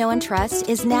List you know and trust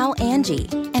is now Angie,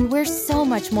 and we're so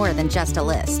much more than just a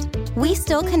list. We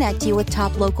still connect you with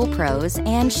top local pros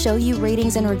and show you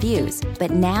ratings and reviews,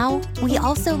 but now we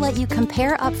also let you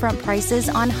compare upfront prices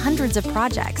on hundreds of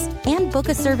projects and book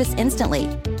a service instantly.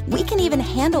 We can even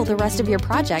handle the rest of your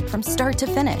project from start to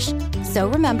finish. So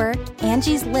remember,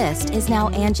 Angie's List is now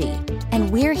Angie,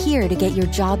 and we're here to get your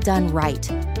job done right.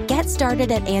 Get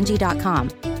started at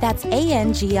Angie.com. That's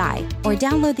ANGI, or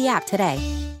download the app today.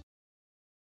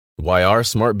 Why are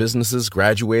smart businesses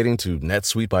graduating to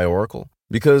NetSuite by Oracle?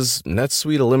 Because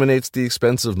NetSuite eliminates the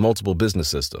expense of multiple business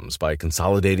systems by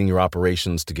consolidating your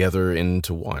operations together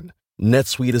into one.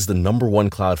 NetSuite is the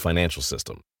 #1 cloud financial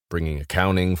system, bringing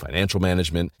accounting, financial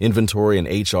management, inventory, and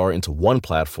HR into one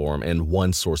platform and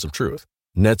one source of truth.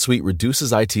 NetSuite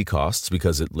reduces IT costs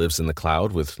because it lives in the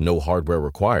cloud with no hardware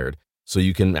required, so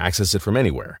you can access it from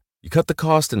anywhere. You cut the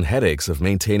cost and headaches of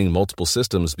maintaining multiple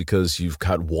systems because you've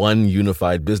got one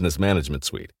unified business management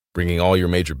suite. Bringing all your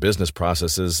major business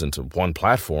processes into one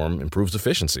platform improves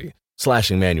efficiency,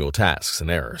 slashing manual tasks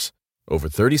and errors. Over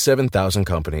 37,000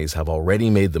 companies have already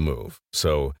made the move,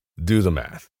 so do the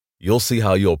math. You'll see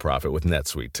how you'll profit with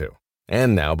NetSuite too.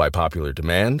 And now, by popular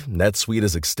demand, NetSuite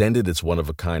has extended its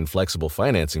one-of-a-kind flexible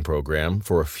financing program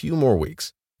for a few more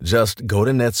weeks. Just go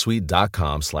to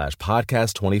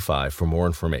netsuite.com/podcast25 for more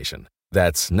information.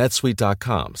 That's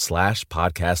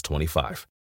netsuite.com/podcast25.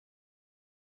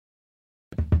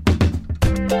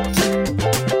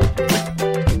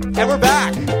 And we're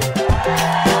back.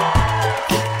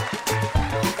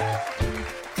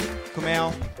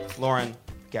 Lauren,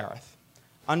 Gareth.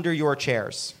 Under your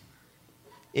chairs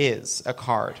is a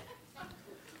card.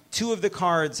 2 of the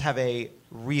cards have a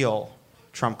real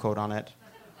Trump quote on it.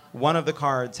 1 of the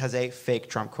cards has a fake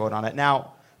Trump quote on it.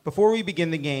 Now, before we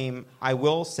begin the game, I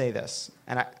will say this,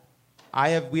 and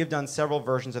we have done several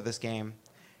versions of this game,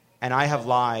 and I have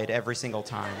lied every single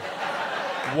time.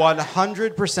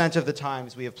 100% of the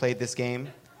times we have played this game,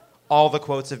 all the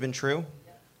quotes have been true.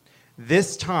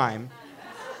 This time,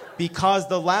 because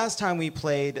the last time we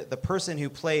played, the person who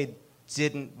played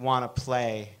didn't want to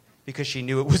play because she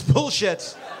knew it was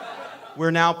bullshit,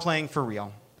 we're now playing for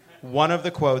real. 1 of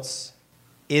the quotes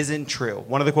isn't true.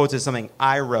 1 of the quotes is something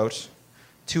I wrote.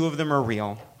 2 of them are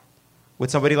real. Would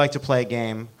somebody like to play a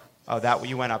game? Oh, that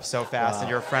you went up so fast, and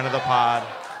you're a friend of the pod.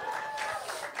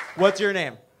 What's your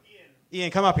name?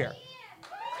 Ian, come up here.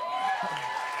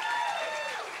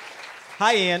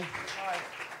 Hi, Ian.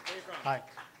 Hi.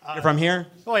 You're from here?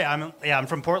 Oh yeah, I'm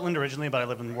from Portland originally, but I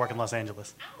live and work in Los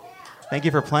Angeles. Thank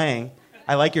you for playing.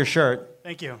 I like your shirt.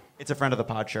 Thank you. It's a friend of the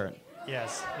pod shirt.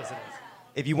 Yes, it is.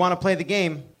 If you want to play the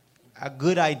game, a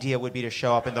good idea would be to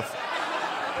show up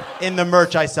in the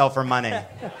merch I sell for money.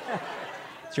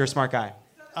 So you're a smart guy.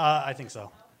 I think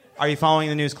so. Are you following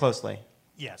the news closely?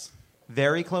 Yes.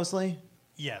 Very closely?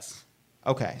 Yes.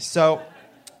 Okay, so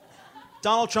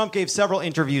Donald Trump gave several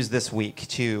interviews this week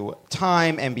to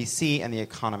Time, NBC, and The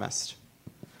Economist.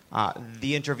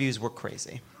 The interviews were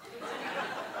crazy.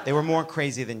 They were more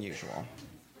crazy than usual.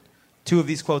 2 of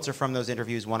these quotes are from those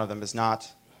interviews. 1 of them is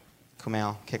not.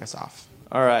 Kumail, kick us off.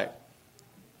 All right.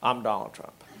 I'm Donald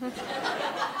Trump.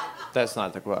 That's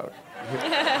not the quote.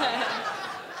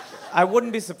 I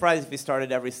wouldn't be surprised if he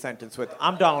started every sentence with,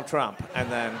 I'm Donald Trump,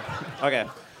 and then, okay.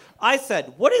 I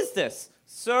said, what is this?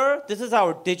 Sir, this is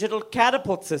our digital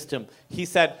catapult system. He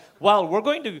said, well, we're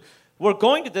going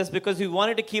to this because we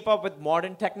wanted to keep up with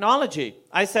modern technology.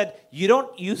 I said, you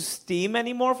don't use Steam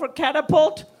anymore for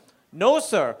catapult? No,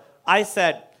 sir. I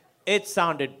said, it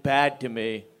sounded bad to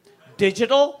me.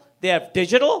 Digital? They have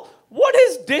digital? What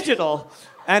is digital?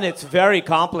 And it's very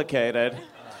complicated.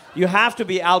 You have to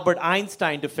be Albert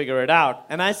Einstein to figure it out.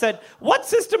 And I said, what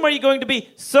system are you going to be?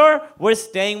 Sir, we're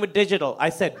staying with digital. I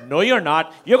said, no, you're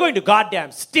not. You're going to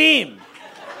goddamn Steam.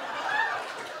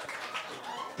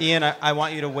 Ian, I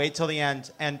want you to wait till the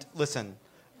end. And listen,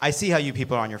 I see how you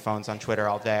people are on your phones on Twitter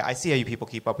all day. I see how you people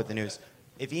keep up with the news.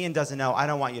 If Ian doesn't know, I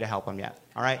don't want you to help him yet.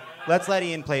 All right? Let's let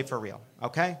Ian play for real,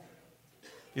 okay?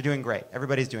 You're doing great.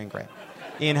 Everybody's doing great.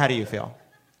 Ian, how do you feel?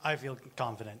 I feel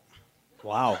confident.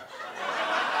 Wow.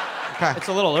 Okay. It's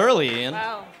a little early, Ian.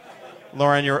 Wow.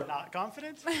 Lauren, you're... Not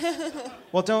confident?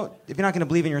 Well, don't... If you're not going to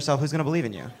believe in yourself, who's going to believe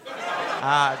in you?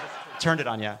 Turned it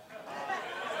on you.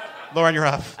 Lauren, you're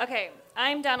up. Okay,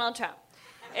 I'm Donald Trump.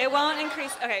 It won't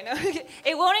increase... Okay, no.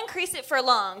 It won't increase it for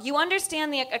long. You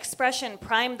understand the expression,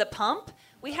 prime the pump?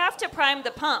 We have to prime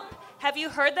the pump. Have you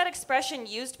heard that expression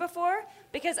used before?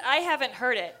 Because I haven't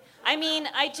heard it. I mean,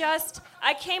 I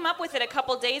came up with it a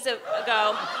couple days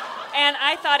ago, and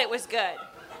I thought it was good.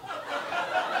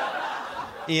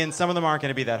 Ian, some of them aren't going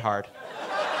to be that hard.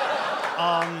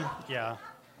 Yeah.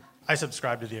 I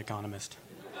subscribe to The Economist.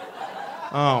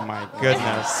 Oh, my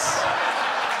goodness.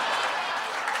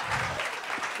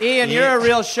 Ian, you're a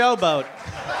real showboat.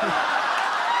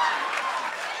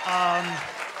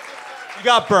 You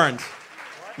got burned.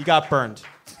 You got burned.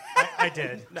 I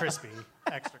did. Crispy.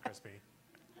 Extra crispy.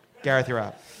 Gareth, you're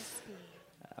up.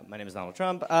 My name is Donald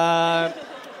Trump.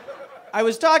 I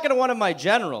was talking to one of my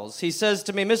generals. He says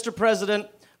to me, Mr. President,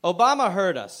 Obama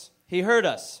heard us. He heard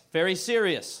us. Very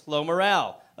serious. Low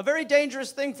morale. A very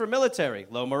dangerous thing for military.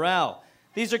 Low morale.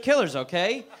 These are killers,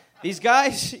 okay? These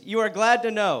guys, you are glad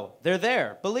to know. They're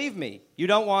there. Believe me, you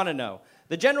don't want to know.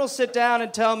 The generals sit down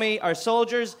and tell me our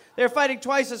soldiers, they're fighting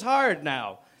twice as hard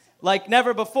now. Like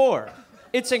never before.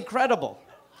 It's incredible.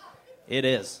 It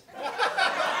is.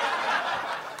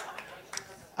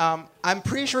 I'm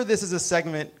pretty sure this is a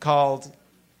segment called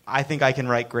I Think I Can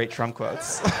Write Great Trump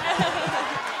Quotes.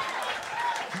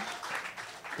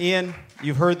 Ian,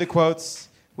 you've heard the quotes.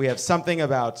 We have something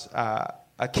about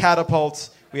a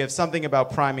catapult. We have something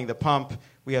about priming the pump.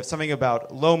 We have something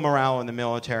about low morale in the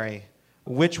military.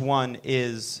 Which one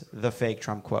is the fake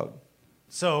Trump quote?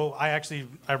 So I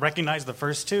recognize the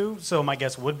first 2, so my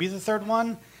guess would be the third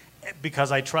one.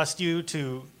 Because I don't trust you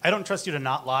to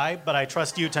not lie, but I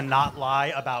trust you to not lie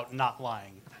about not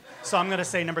lying. So I'm going to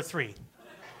say number 3.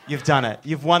 You've done it.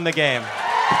 You've won the game.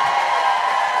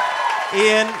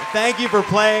 Ian, thank you for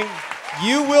playing.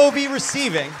 You will be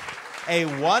receiving a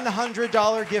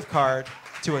 $100 gift card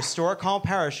to a store called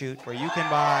Parachute where you can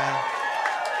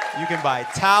buy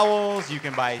towels, you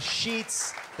can buy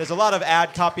sheets. There's a lot of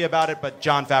ad copy about it, but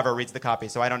Jon Favreau reads the copy,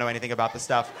 so I don't know anything about the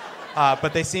stuff.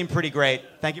 But they seem pretty great.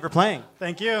 Thank you for playing.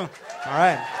 Thank you. All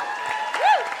right.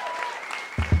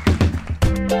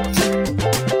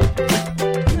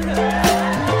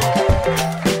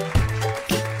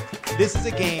 This is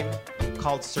a game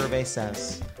called Survey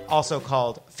Says, also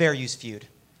called Fair Use Feud.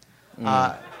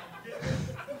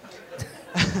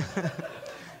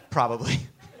 Probably.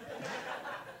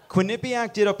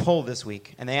 Quinnipiac did a poll this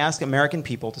week, and they asked American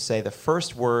people to say the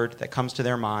first word that comes to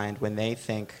their mind when they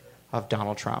think of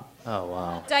Donald Trump. Oh,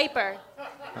 wow. Diaper.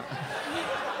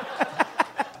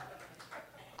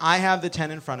 I have the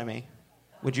 10 in front of me.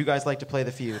 Would you guys like to play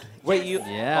the feud? Wait, you...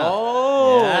 Yeah.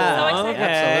 Oh, Yeah. So excited. okay.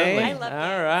 Absolutely. I love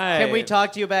All right. Can we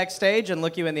talk to you backstage and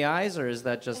look you in the eyes, or is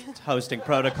that just hosting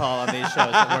protocol on these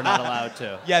shows that we're not allowed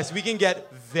to? Yes, we can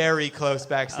get very close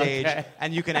backstage, Okay.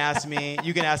 and you can ask me.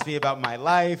 You can ask me about my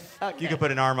life. You can put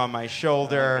an arm on my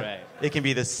shoulder. Okay. It can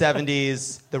be the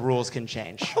 70s. The rules can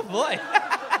change. Oh, boy.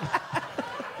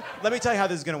 Let me tell you how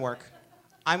this is going to work.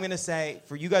 I'm going to say,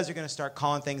 you guys are going to start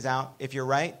calling things out. If you're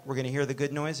right, we're going to hear the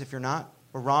good noise. If you're not,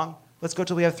 we're wrong. Let's go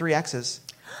till we have 3 X's,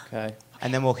 Okay.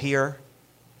 and then we'll hear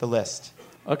the list.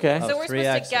 Okay. So we're 3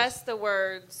 supposed X's. to guess the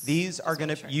words. These are going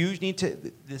to, you need to,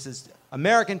 this is,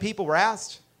 American people were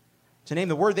asked to name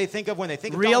the word they think of when they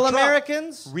think of Real Donald Trump.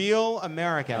 Americans? Real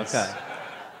Americans. Okay.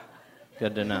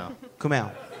 Good to know.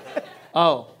 Kumail,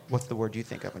 Oh, what's the word you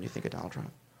think of when you think of Donald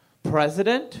Trump?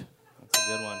 president? That's a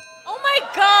good one. Oh my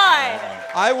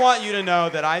God! I want you to know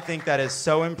that I think that is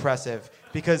so impressive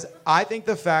because I think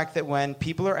the fact that when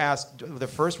people are asked the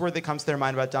first word that comes to their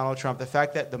mind about Donald Trump, the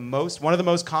fact that one of the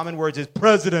most common words is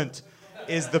president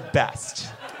is the best.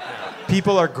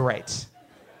 People are great.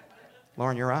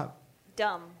 Lauren, you're up.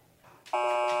 Dumb.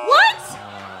 What?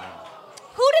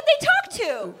 Who did they talk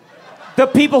to? The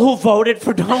people who voted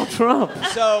for Donald Trump.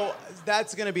 So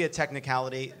that's going to be a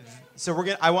technicality. So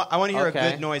I want to hear Okay.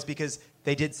 a good noise because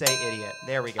they did say idiot.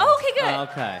 There we go. Oh, okay, good.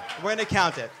 Okay. We're going to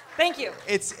count it. Thank you.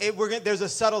 There's a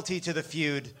subtlety to the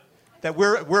feud that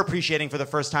we're appreciating for the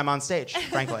first time on stage,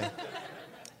 frankly.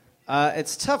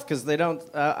 It's tough because they don't.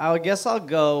 I guess I'll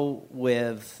go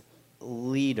with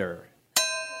leader.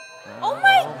 Oh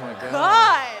my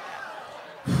God!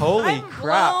 Holy I'm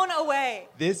crap. blown away.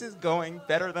 This is going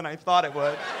better than I thought it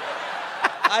would.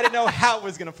 I didn't know how it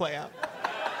was going to play out.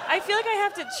 I feel like I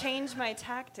have to change my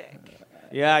tactic.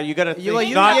 Yeah, you gotta think. You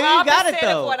got it Opposite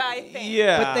though. of what I think.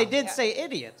 Yeah. But they did say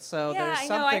idiot, so Yeah, there's I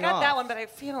something know. I got off. that one, but I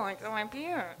feel like that might be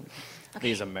it.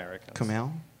 These Americans.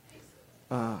 Kumail?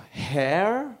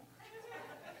 Hair?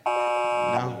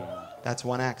 No. That's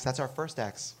 1 X. That's our first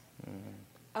X.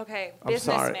 Okay, I'm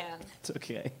sorry. businessman. It's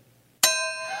okay.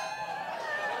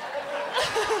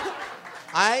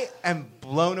 I am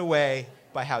blown away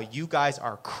by how you guys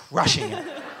are crushing it.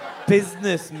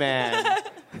 Businessman.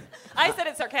 I said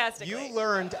it sarcastically. You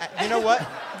learned, you know what?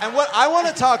 And what I want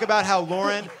to talk about how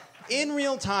Lauren, in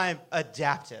real time,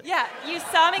 adapted. Yeah, you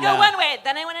saw me go Yeah. one way,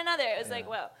 then I went another. It was like,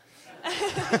 whoa.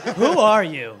 Who are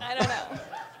you? I don't know.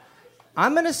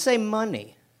 I'm gonna say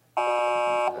money.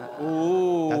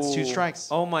 Ooh. That's 2 strikes.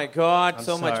 Oh my God, I'm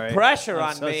so sorry. much pressure I'm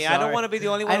on so me. I don't sorry. want to be the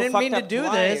only one I who didn't fucked mean to up do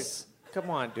twice. this. Come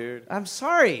on, dude. I'm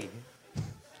sorry.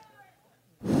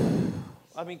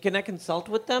 I mean, can I consult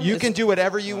with them? You can do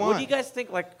whatever you What want. do you guys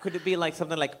think? Like, could it be like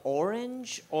something like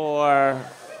orange or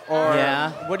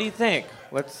Yeah. What do you think?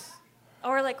 Let's.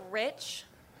 Or like rich.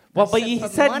 Well, but said- he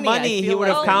but said money, I money. He feel would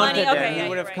have like- Oh, counted money, okay, it. yeah, He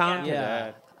would you're have right, counted yeah.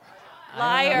 it.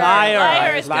 Liar. Liar.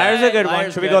 Liar is Liar's good. a good one.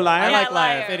 Liar's Should we good. go liar? I like Yeah,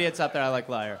 liar. liar. If idiot's up there, I like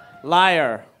liar.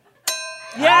 Liar.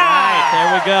 All right,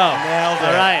 there we go. Nailed it.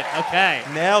 All right, okay.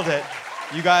 Nailed it.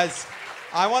 You guys,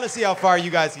 I want to see how far you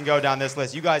guys can go down this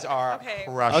list. You guys are Okay.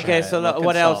 crushing Okay, it. so We'll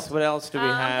what else? consult. What else do we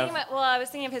I'm have? thinking about, well, I was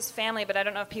thinking of his family, but I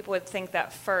don't know if people would think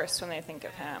that first when they think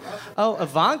of him. Oh,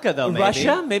 Ivanka though, maybe.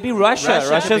 Russia? Maybe Russia. Russia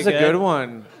could Russia's be a good. good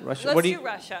one. Russia. Let's what do do you?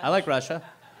 Russia. I like Russia.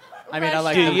 I mean, I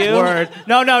like Russia. the Do you? word.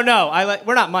 No. I like.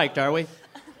 We're not mic'd, are we?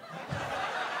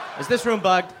 Is this room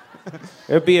bugged?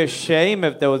 It'd be a shame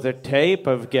if there was a tape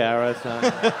of Gareth.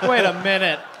 Wait a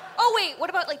minute. Oh, wait, what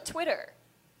about like Twitter?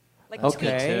 Like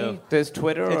Okay. too. There's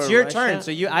Twitter. It's or your Russia? turn.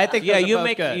 So I think Yeah, those are you both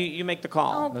make good. you make the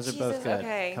call. Oh, Those are Jesus, both good.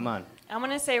 okay. Come on. I'm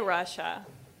going to say Russia.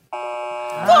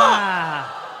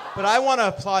 But I want to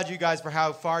applaud you guys for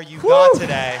how far you got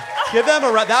today. Give them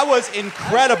a that was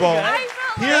incredible. I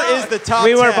felt Here like- is the top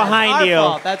We were 10. behind Our you.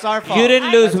 fault. That's our fault. You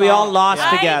didn't lose. We all all. lost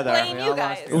I together. blame We you all lost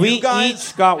guys. together. We You guys-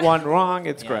 each got one wrong.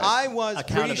 It's great. I was pretty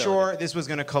Accountability. sure this was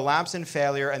going to collapse in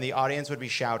failure and the audience would be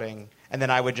shouting, and then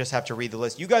I would just have to read the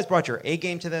list. You guys brought your A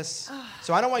game to this,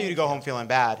 so I don't want you to go home feeling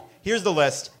bad. Here's the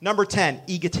list. Number 10,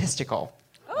 egotistical.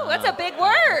 Oh, that's a big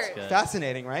word.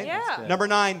 Fascinating, right? Yeah. Number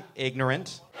 9,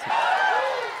 ignorant.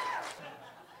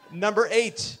 Number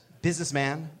 8,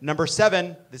 businessman. Number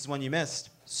 7, this is one you missed,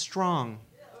 strong.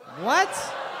 What?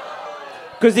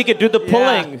 Because he could do the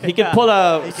pulling. He could pull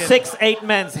a He can- 6'8"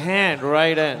 man's hand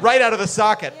right in. Right out of the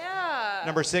socket. Yeah.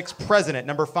 Number 6, president.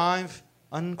 Number 5,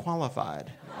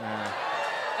 unqualified.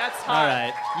 That's All hard.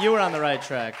 right. You were on the right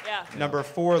track. Yeah. Number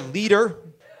 4, leader.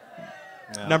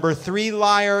 Yeah. Number 3,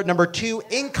 liar. Number 2,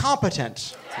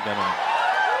 incompetent. That's a good one.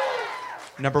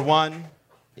 Number 1,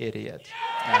 idiot.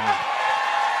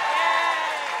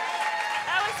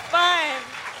 That was fun.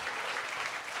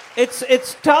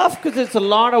 It's tough because it's a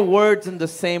lot of words in the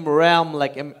same realm,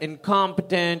 like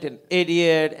incompetent and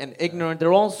idiot and ignorant.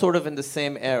 They're all sort of in the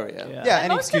same area. Yeah,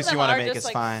 any Most of excuse them you want to are make just, is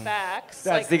like, fine. Facts.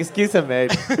 That's Like, the excuse I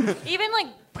made. even like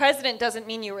president doesn't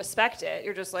mean you respect it.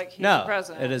 You're just like, he's No, the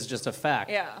president. it is just a fact.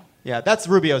 Yeah. Yeah, that's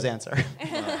Rubio's answer.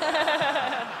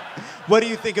 What do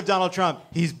you think of Donald Trump?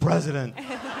 He's president.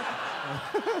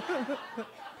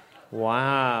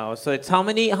 Wow. So it's how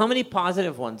many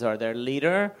positive ones are there?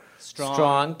 Leader,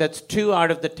 strong. That's 2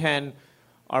 out of the 10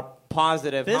 are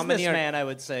positive. How many are Businessman, I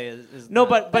would say, is No,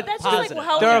 not- but that's just like positive.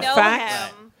 how there we are know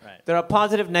facts. him. Right. There are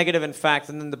positive, negative, and facts,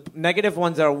 and then the negative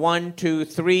ones are 1, 2,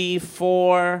 3,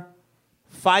 4,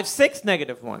 5, 6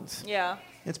 negative ones. Yeah.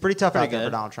 It's pretty tough Pretty out there for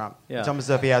good. Donald Trump. Yeah. It's almost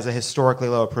as if he has a historically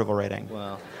low approval rating.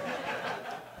 Well,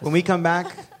 When we come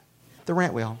back, the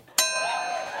rant wheel.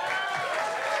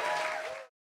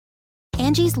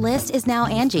 Angie's List is now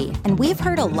Angie, and we've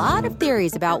heard a lot of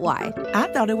theories about why. I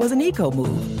thought it was an eco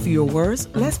move. Fewer words,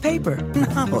 less paper.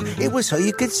 No, it was so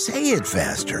you could say it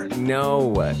faster.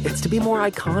 No, it's to be more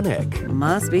iconic.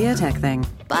 Must be a tech thing.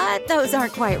 But those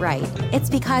aren't quite right. It's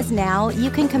because now you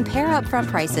can compare upfront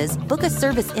prices, book a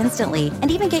service instantly,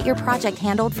 and even get your project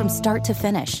handled from start to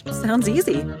finish. Sounds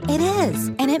easy. It is,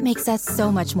 and it makes us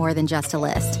so much more than just a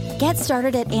list. Get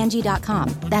started at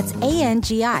Angie.com. That's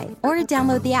ANGI, or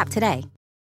download the app today.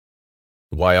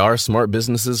 Why are smart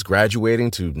businesses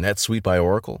graduating to NetSuite by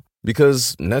Oracle?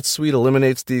 Because NetSuite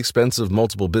eliminates the expense of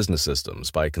multiple business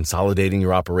systems by consolidating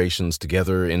your operations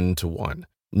together into one.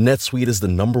 NetSuite is the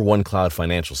 #1 cloud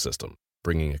financial system,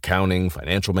 bringing accounting,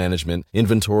 financial management,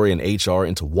 inventory, and HR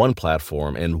into one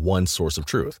platform and one source of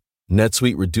truth.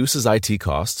 NetSuite reduces IT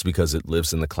costs because it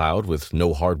lives in the cloud with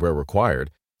no hardware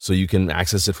required, so you can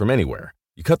access it from anywhere.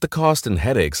 You cut the cost and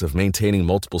headaches of maintaining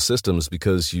multiple systems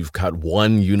because you've got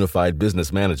one unified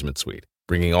business management suite.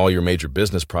 Bringing all your major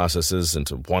business processes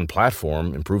into one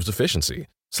platform improves efficiency,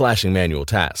 slashing manual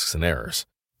tasks and errors.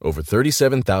 Over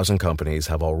 37,000 companies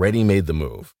have already made the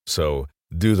move, so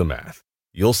do the math.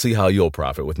 You'll see how you'll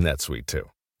profit with NetSuite too.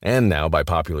 And now, by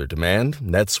popular demand,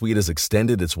 NetSuite has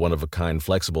extended its one-of-a-kind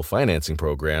flexible financing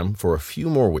program for a few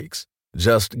more weeks.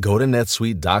 Just go to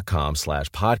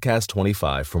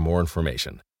netsuite.com/podcast25 for more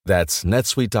information. That's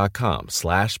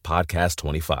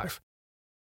netsuite.com/podcast25.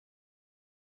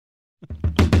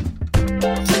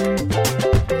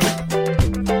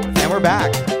 And we're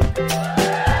back.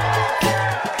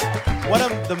 One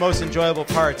of the most enjoyable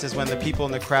parts is when the people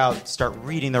in the crowd start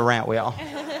reading the rant wheel.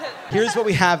 Here's what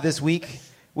we have this week.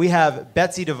 We have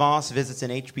Betsy DeVos visits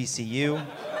an HBCU.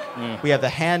 We have The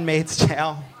Handmaid's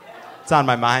Tale. It's on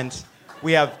my mind.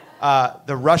 We have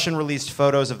the Russian released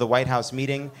photos of the White House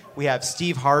meeting. We have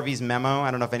Steve Harvey's memo.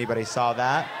 I don't know if anybody saw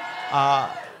that.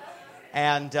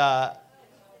 And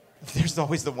there's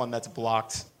always the one that's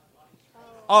blocked.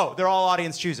 Oh, they're all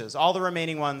audience chooses. All the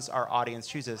remaining ones are audience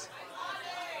chooses.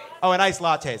 Oh, and iced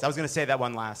lattes. I was going to say that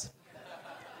one last.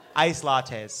 Iced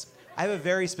lattes. I have a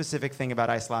very specific thing about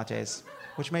iced lattes,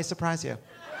 which may surprise you.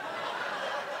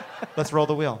 Let's roll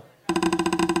the wheel.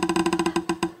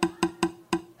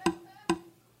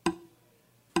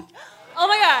 Oh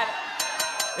my God.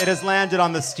 It has landed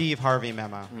on the Steve Harvey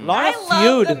memo. I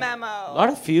love the memo. A lot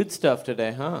of feud stuff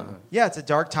today, huh? Yeah, it's a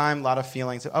dark time, a lot of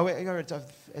feelings. Oh, wait,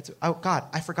 oh God,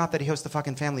 I forgot that he hosts the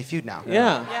fucking Family Feud now.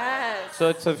 Yeah. Yes. So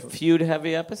it's a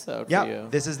feud-heavy episode for Yeah, you.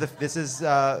 this is the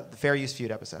Fair Use Feud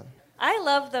episode. I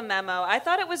love the memo. I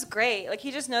thought it was great. Like,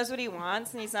 he just knows what he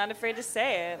wants, and he's not afraid to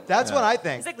say it. That's what I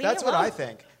think. He's like, leave That's me what alone. I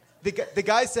think. The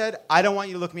guy said, I don't want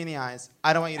you to look me in the eyes.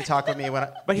 I don't want you to talk with me when I...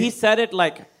 But he said it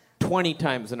like 20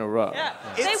 times in a row. Yeah.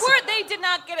 They did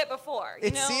not get it before. You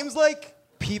It know? seems like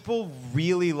people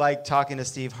really like talking to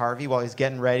Steve Harvey while he's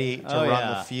getting ready to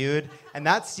run the feud. And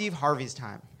that's Steve Harvey's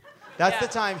time. That's the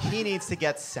time he needs to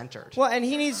get centered. Well, and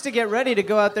he needs to get ready to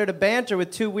go out there to banter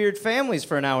with two weird families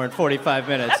for an hour and 45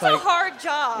 minutes. That's a hard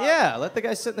job. Yeah, let the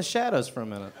guy sit in the shadows for a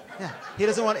minute. Yeah, he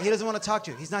doesn't want to talk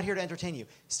to you. He's not here to entertain you.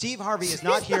 Steve Harvey is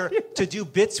not here to do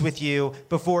bits with you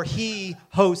before he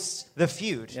hosts the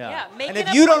feud. Yeah, make and it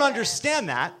if a you don't point. understand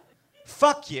that,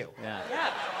 Fuck you.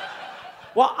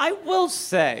 Well, I will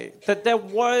say that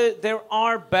there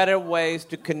are better ways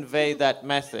to convey that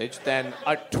message than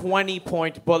a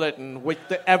 20-point bulletin with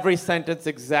every sentence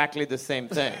exactly the same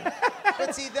thing.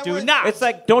 But see, then Do not. It's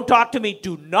like, don't talk to me.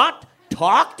 Do not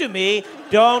talk to me.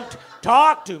 Don't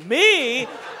talk to me.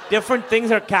 Different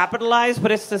things are capitalized,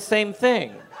 but it's the same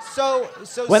thing. So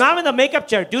when I'm in the makeup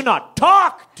chair, do not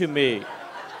talk to me.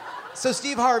 So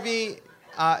Steve Harvey,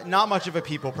 not much of a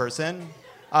people person.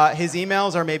 His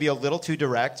emails are maybe a little too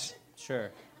direct.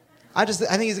 Sure. I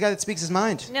think he's a guy that speaks his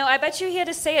mind. No, I bet you he had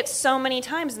to say it so many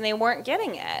times and they weren't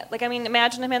getting it. Like, I mean,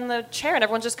 imagine him in the chair and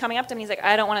everyone's just coming up to him. He's like,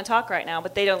 I don't want to talk right now,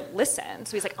 but they don't listen.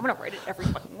 So he's like, I'm going to write it every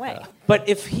fucking way. But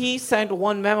if he sent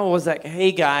one memo was like,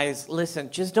 hey guys,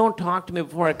 listen, just don't talk to me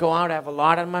before I go out. I have a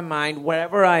lot on my mind.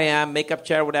 Wherever I am, makeup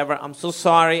chair, whatever. I'm so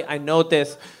sorry. I know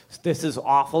this is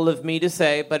awful of me to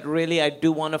say, but really I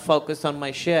do want to focus on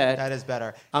my shit. That is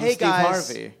better. I'm hey Steve guys,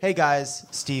 Harvey. Hey guys,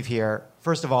 Steve here.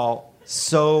 First of all,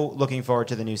 so looking forward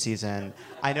to the new season.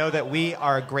 I know that we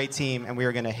are a great team and we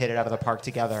are going to hit it out of the park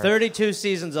together. 32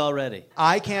 seasons already.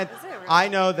 I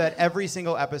know that every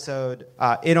single episode,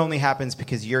 it only happens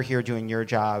because you're here doing your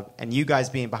job, and you guys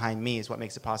being behind me is what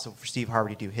makes it possible for Steve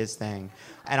Harvey to do his thing.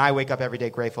 And I wake up every day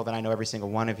grateful that I know every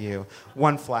single one of you.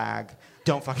 One flag.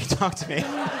 Don't fucking talk to me.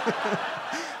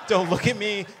 Don't look at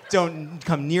me. Don't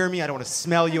come near me. I don't want to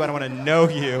smell you. I don't want to know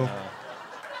you.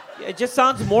 Yeah, it just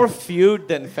sounds more feud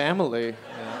than family.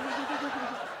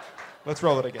 Let's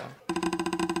roll it again.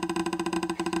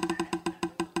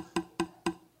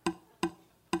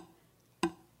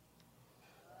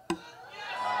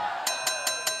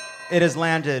 It has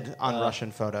landed on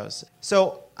Russian photos.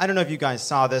 So I don't know if you guys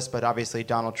saw this, but obviously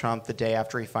Donald Trump, the day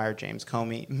after he fired James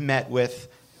Comey, met with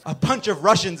a bunch of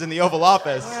Russians in the Oval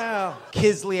Office. Wow.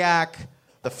 Kislyak,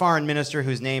 the foreign minister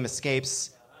whose name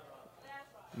escapes.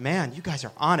 Man, you guys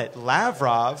are on it.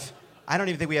 Lavrov. I don't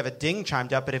even think we have a ding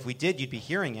chimed up, but if we did, you'd be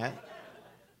hearing it.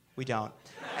 We don't.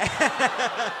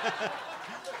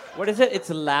 What is it? It's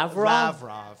Lavrov?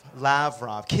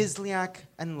 Lavrov. Kislyak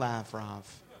and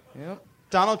Lavrov. Yep.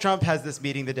 Donald Trump has this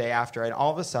meeting the day after, and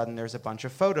all of a sudden there's a bunch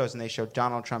of photos, and they show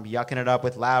Donald Trump yucking it up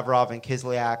with Lavrov and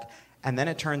Kislyak. And then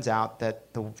it turns out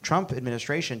that the Trump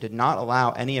administration did not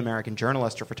allow any American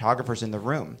journalists or photographers in the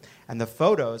room. And the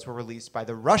photos were released by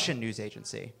the Russian news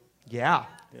agency. Yeah,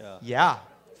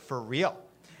 for real.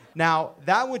 Now,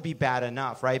 that would be bad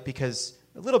enough, right? Because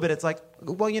a little bit it's like,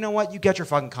 well, you know what? You get your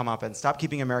fucking comeuppance. Stop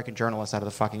keeping American journalists out of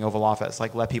the fucking Oval Office.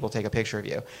 Like, let people take a picture of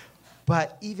you.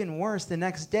 But even worse, the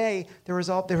next day, there was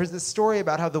this story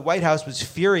about how the White House was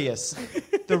furious.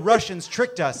 The Russians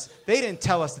tricked us. They didn't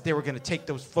tell us that they were going to take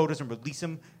those photos and release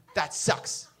them. That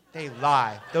sucks. They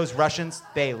lie. Those Russians,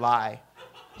 they lie.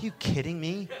 Are you kidding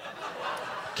me?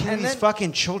 These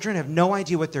fucking children have no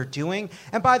idea what they're doing.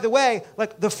 And by the way,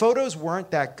 like, the photos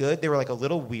weren't that good. They were like a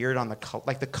little weird on the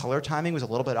color timing was a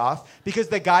little bit off because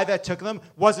the guy that took them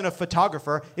wasn't a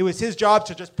photographer. It was his job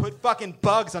to just put fucking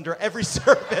bugs under every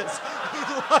surface.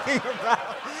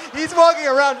 He's walking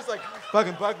around just like,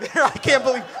 fucking bug there. I can't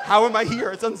believe, how am I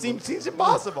here? It seems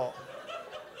impossible.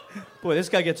 Boy, this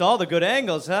guy gets all the good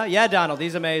angles, huh? Yeah, Donald,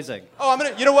 he's amazing. Oh,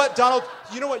 you know what, Donald?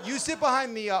 You know what? You sit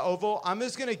behind the Oval. I'm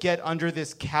just gonna get under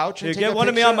this couch and take get a one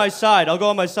of me picture. on my side. I'll go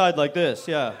on my side like this,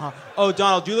 yeah. Oh,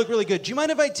 Donald, you look really good. Do you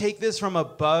mind if I take this from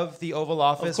above the Oval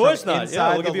Office? Of course from not. Inside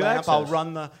Yeah, we'll the give you lamp? access. I'll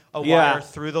run a wire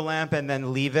through the lamp and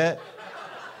then leave it.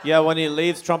 Yeah, when he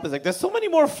leaves, Trump is like, there's so many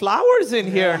more flowers in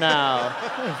here now.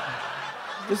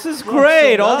 This is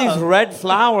great. All these red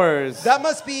flowers. That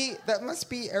must be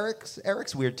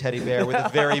Eric's weird teddy bear with a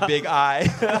very big eye.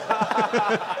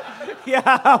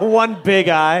 Yeah, one big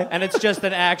eye. And it's just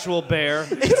an actual bear.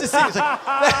 It's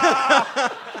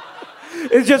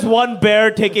just one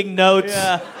bear taking notes,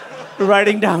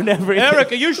 writing down everything.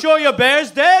 Eric, are you sure your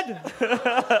bear's dead?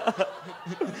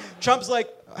 Trump's like,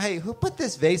 hey, who put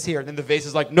this vase here? And then the vase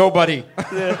is like, nobody.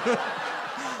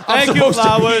 Thank you,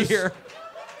 flowers.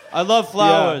 I love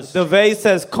flowers. Yeah, the vase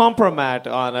says compromat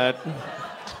on it.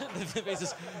 The vase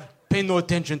says, pay no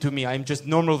attention to me. I'm just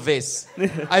normal vase.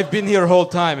 I've been here the whole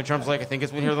time. And Trump's like, I think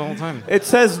it's been here the whole time. It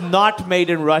says not made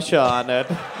in Russia on it.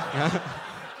 I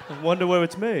wonder where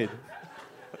it's made.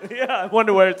 Yeah, I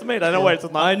wonder where it's made. I know where it's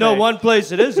not I know made. one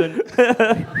place it isn't.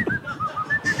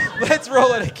 Let's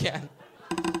roll it again.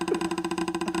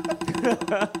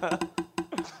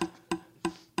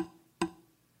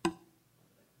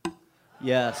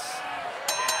 Yes.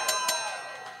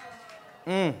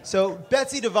 So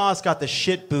Betsy DeVos got the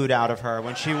shit booed out of her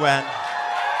when she went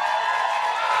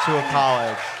to a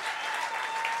college.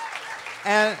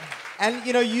 And And,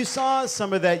 you saw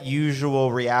some of that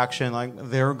usual reaction, like,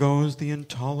 there goes the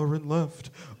intolerant left,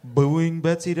 booing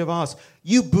Betsy DeVos.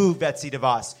 You boo Betsy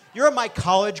DeVos. You're at my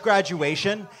college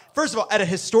graduation. First of all, at a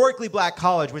historically black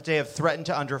college, which they have threatened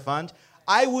to underfund,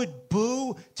 I would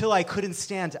boo till I couldn't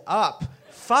stand up.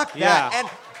 Fuck that. Yeah.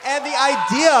 And the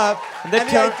idea...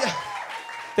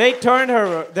 They turned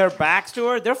their backs to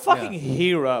her. They're fucking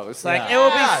heroes. Like, it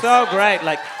would be so great.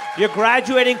 Like, you're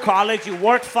graduating college, you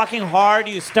worked fucking hard,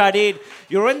 you studied,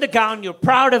 you're in the gown, you're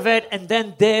proud of it, and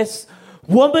then this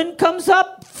woman comes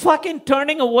up, fucking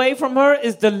turning away from her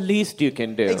is the least you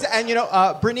can do. And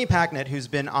Brittany Packnett, who's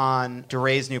been on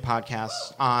DeRay's new podcast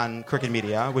on Crooked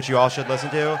Media, which you all should listen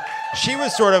to, she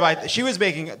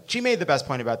made the best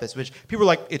point about this, which people are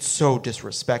like, it's so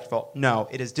disrespectful. No,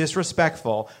 it is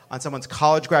disrespectful on someone's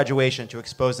college graduation to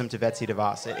expose them to Betsy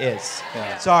DeVos. It is.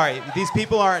 Yeah. Sorry, these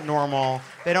people aren't normal.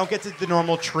 They don't get the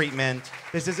normal treatment.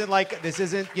 This isn't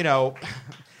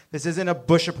This isn't a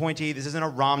Bush appointee. This isn't a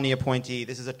Romney appointee.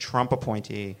 This is a Trump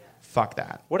appointee. Fuck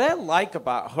that. What I like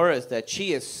about her is that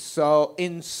she is so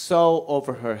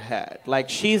over her head. Like,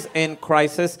 she's in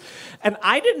crisis. And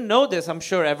I didn't know this. I'm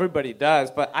sure everybody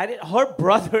does. But her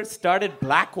brother started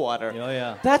Blackwater. Oh,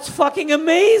 yeah. That's fucking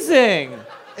amazing.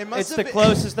 It's the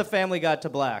closest the family got to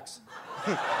blacks.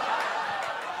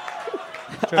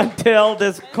 Until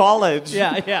this college.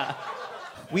 Yeah.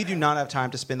 We do not have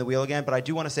time to spin the wheel again, but I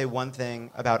do want to say one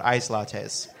thing about ice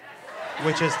lattes,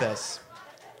 which is this.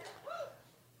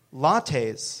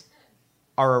 Lattes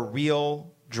are a real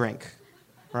drink,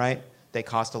 right? They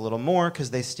cost a little more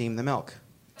because they steam the milk.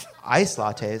 Ice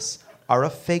lattes are a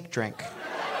fake drink.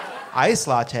 Ice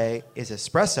latte is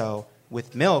espresso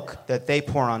with milk that they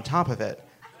pour on top of it.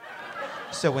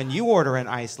 So when you order an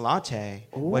iced latte,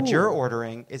 what you're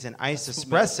ordering is an iced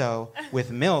espresso with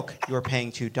milk you're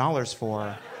paying $2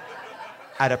 for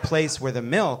at a place where the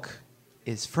milk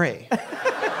is free.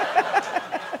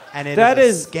 And it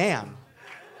is a scam.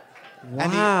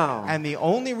 Wow. And the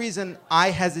only reason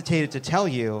I hesitated to tell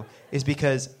you is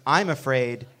because I'm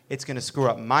afraid it's going to screw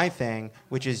up my thing,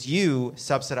 which is you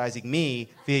subsidizing me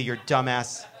via your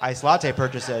dumbass iced latte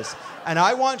purchases. And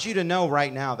I want you to know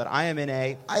right now that I am in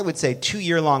I would say,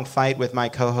 2-year-long fight with my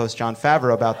co-host Jon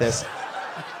Favreau about this.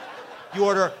 You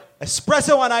order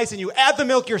espresso on ice and you add the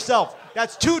milk yourself.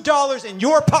 That's $2 in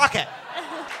your pocket.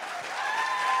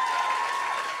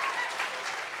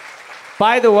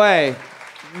 By the way,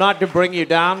 not to bring you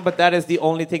down, but that is the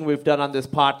only thing we've done on this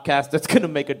podcast that's going to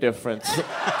make a difference.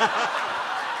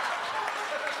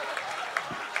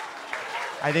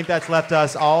 I think that's left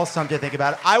us all something to think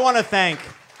about. I want to thank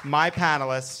my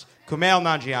panelists, Kumail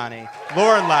Nanjiani,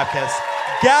 Lauren Lapkus,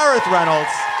 Gareth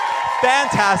Reynolds.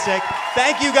 Fantastic.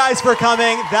 Thank you guys for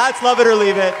coming. That's Love It or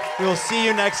Leave It. We will see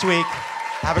you next week.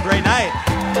 Have a great night.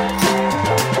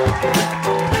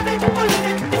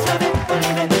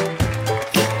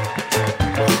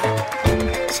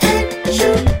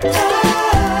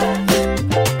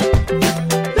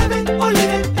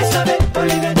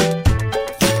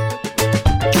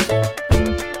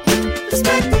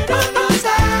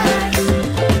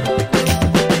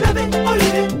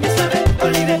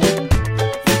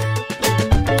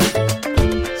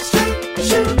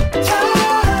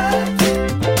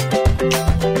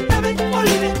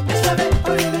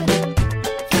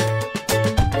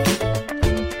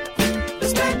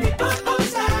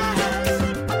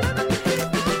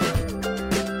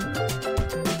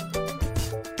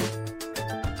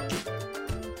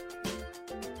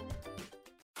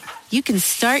 You can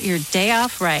start your day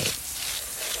off right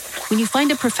when you find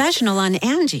a professional on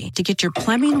Angie to get your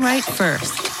plumbing right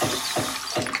first.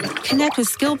 Connect with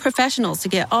skilled professionals to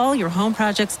get all your home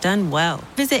projects done well.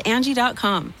 Visit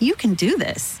Angie.com. You can do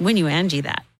this when you Angie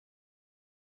that.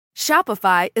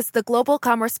 Shopify is the global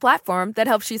commerce platform that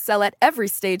helps you sell at every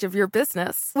stage of your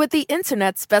business. With the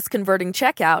internet's best converting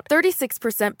checkout,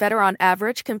 36% better on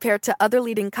average compared to other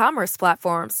leading commerce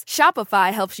platforms,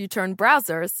 Shopify helps you turn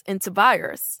browsers into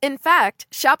buyers. In fact,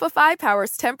 Shopify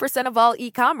powers 10% of all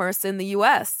e-commerce in the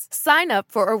U.S. Sign up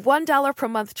for a $1 per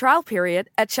month trial period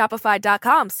at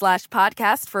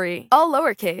shopify.com/podcast free. All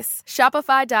lowercase,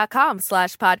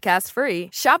 shopify.com/podcast free,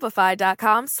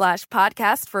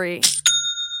 shopify.com/podcast free.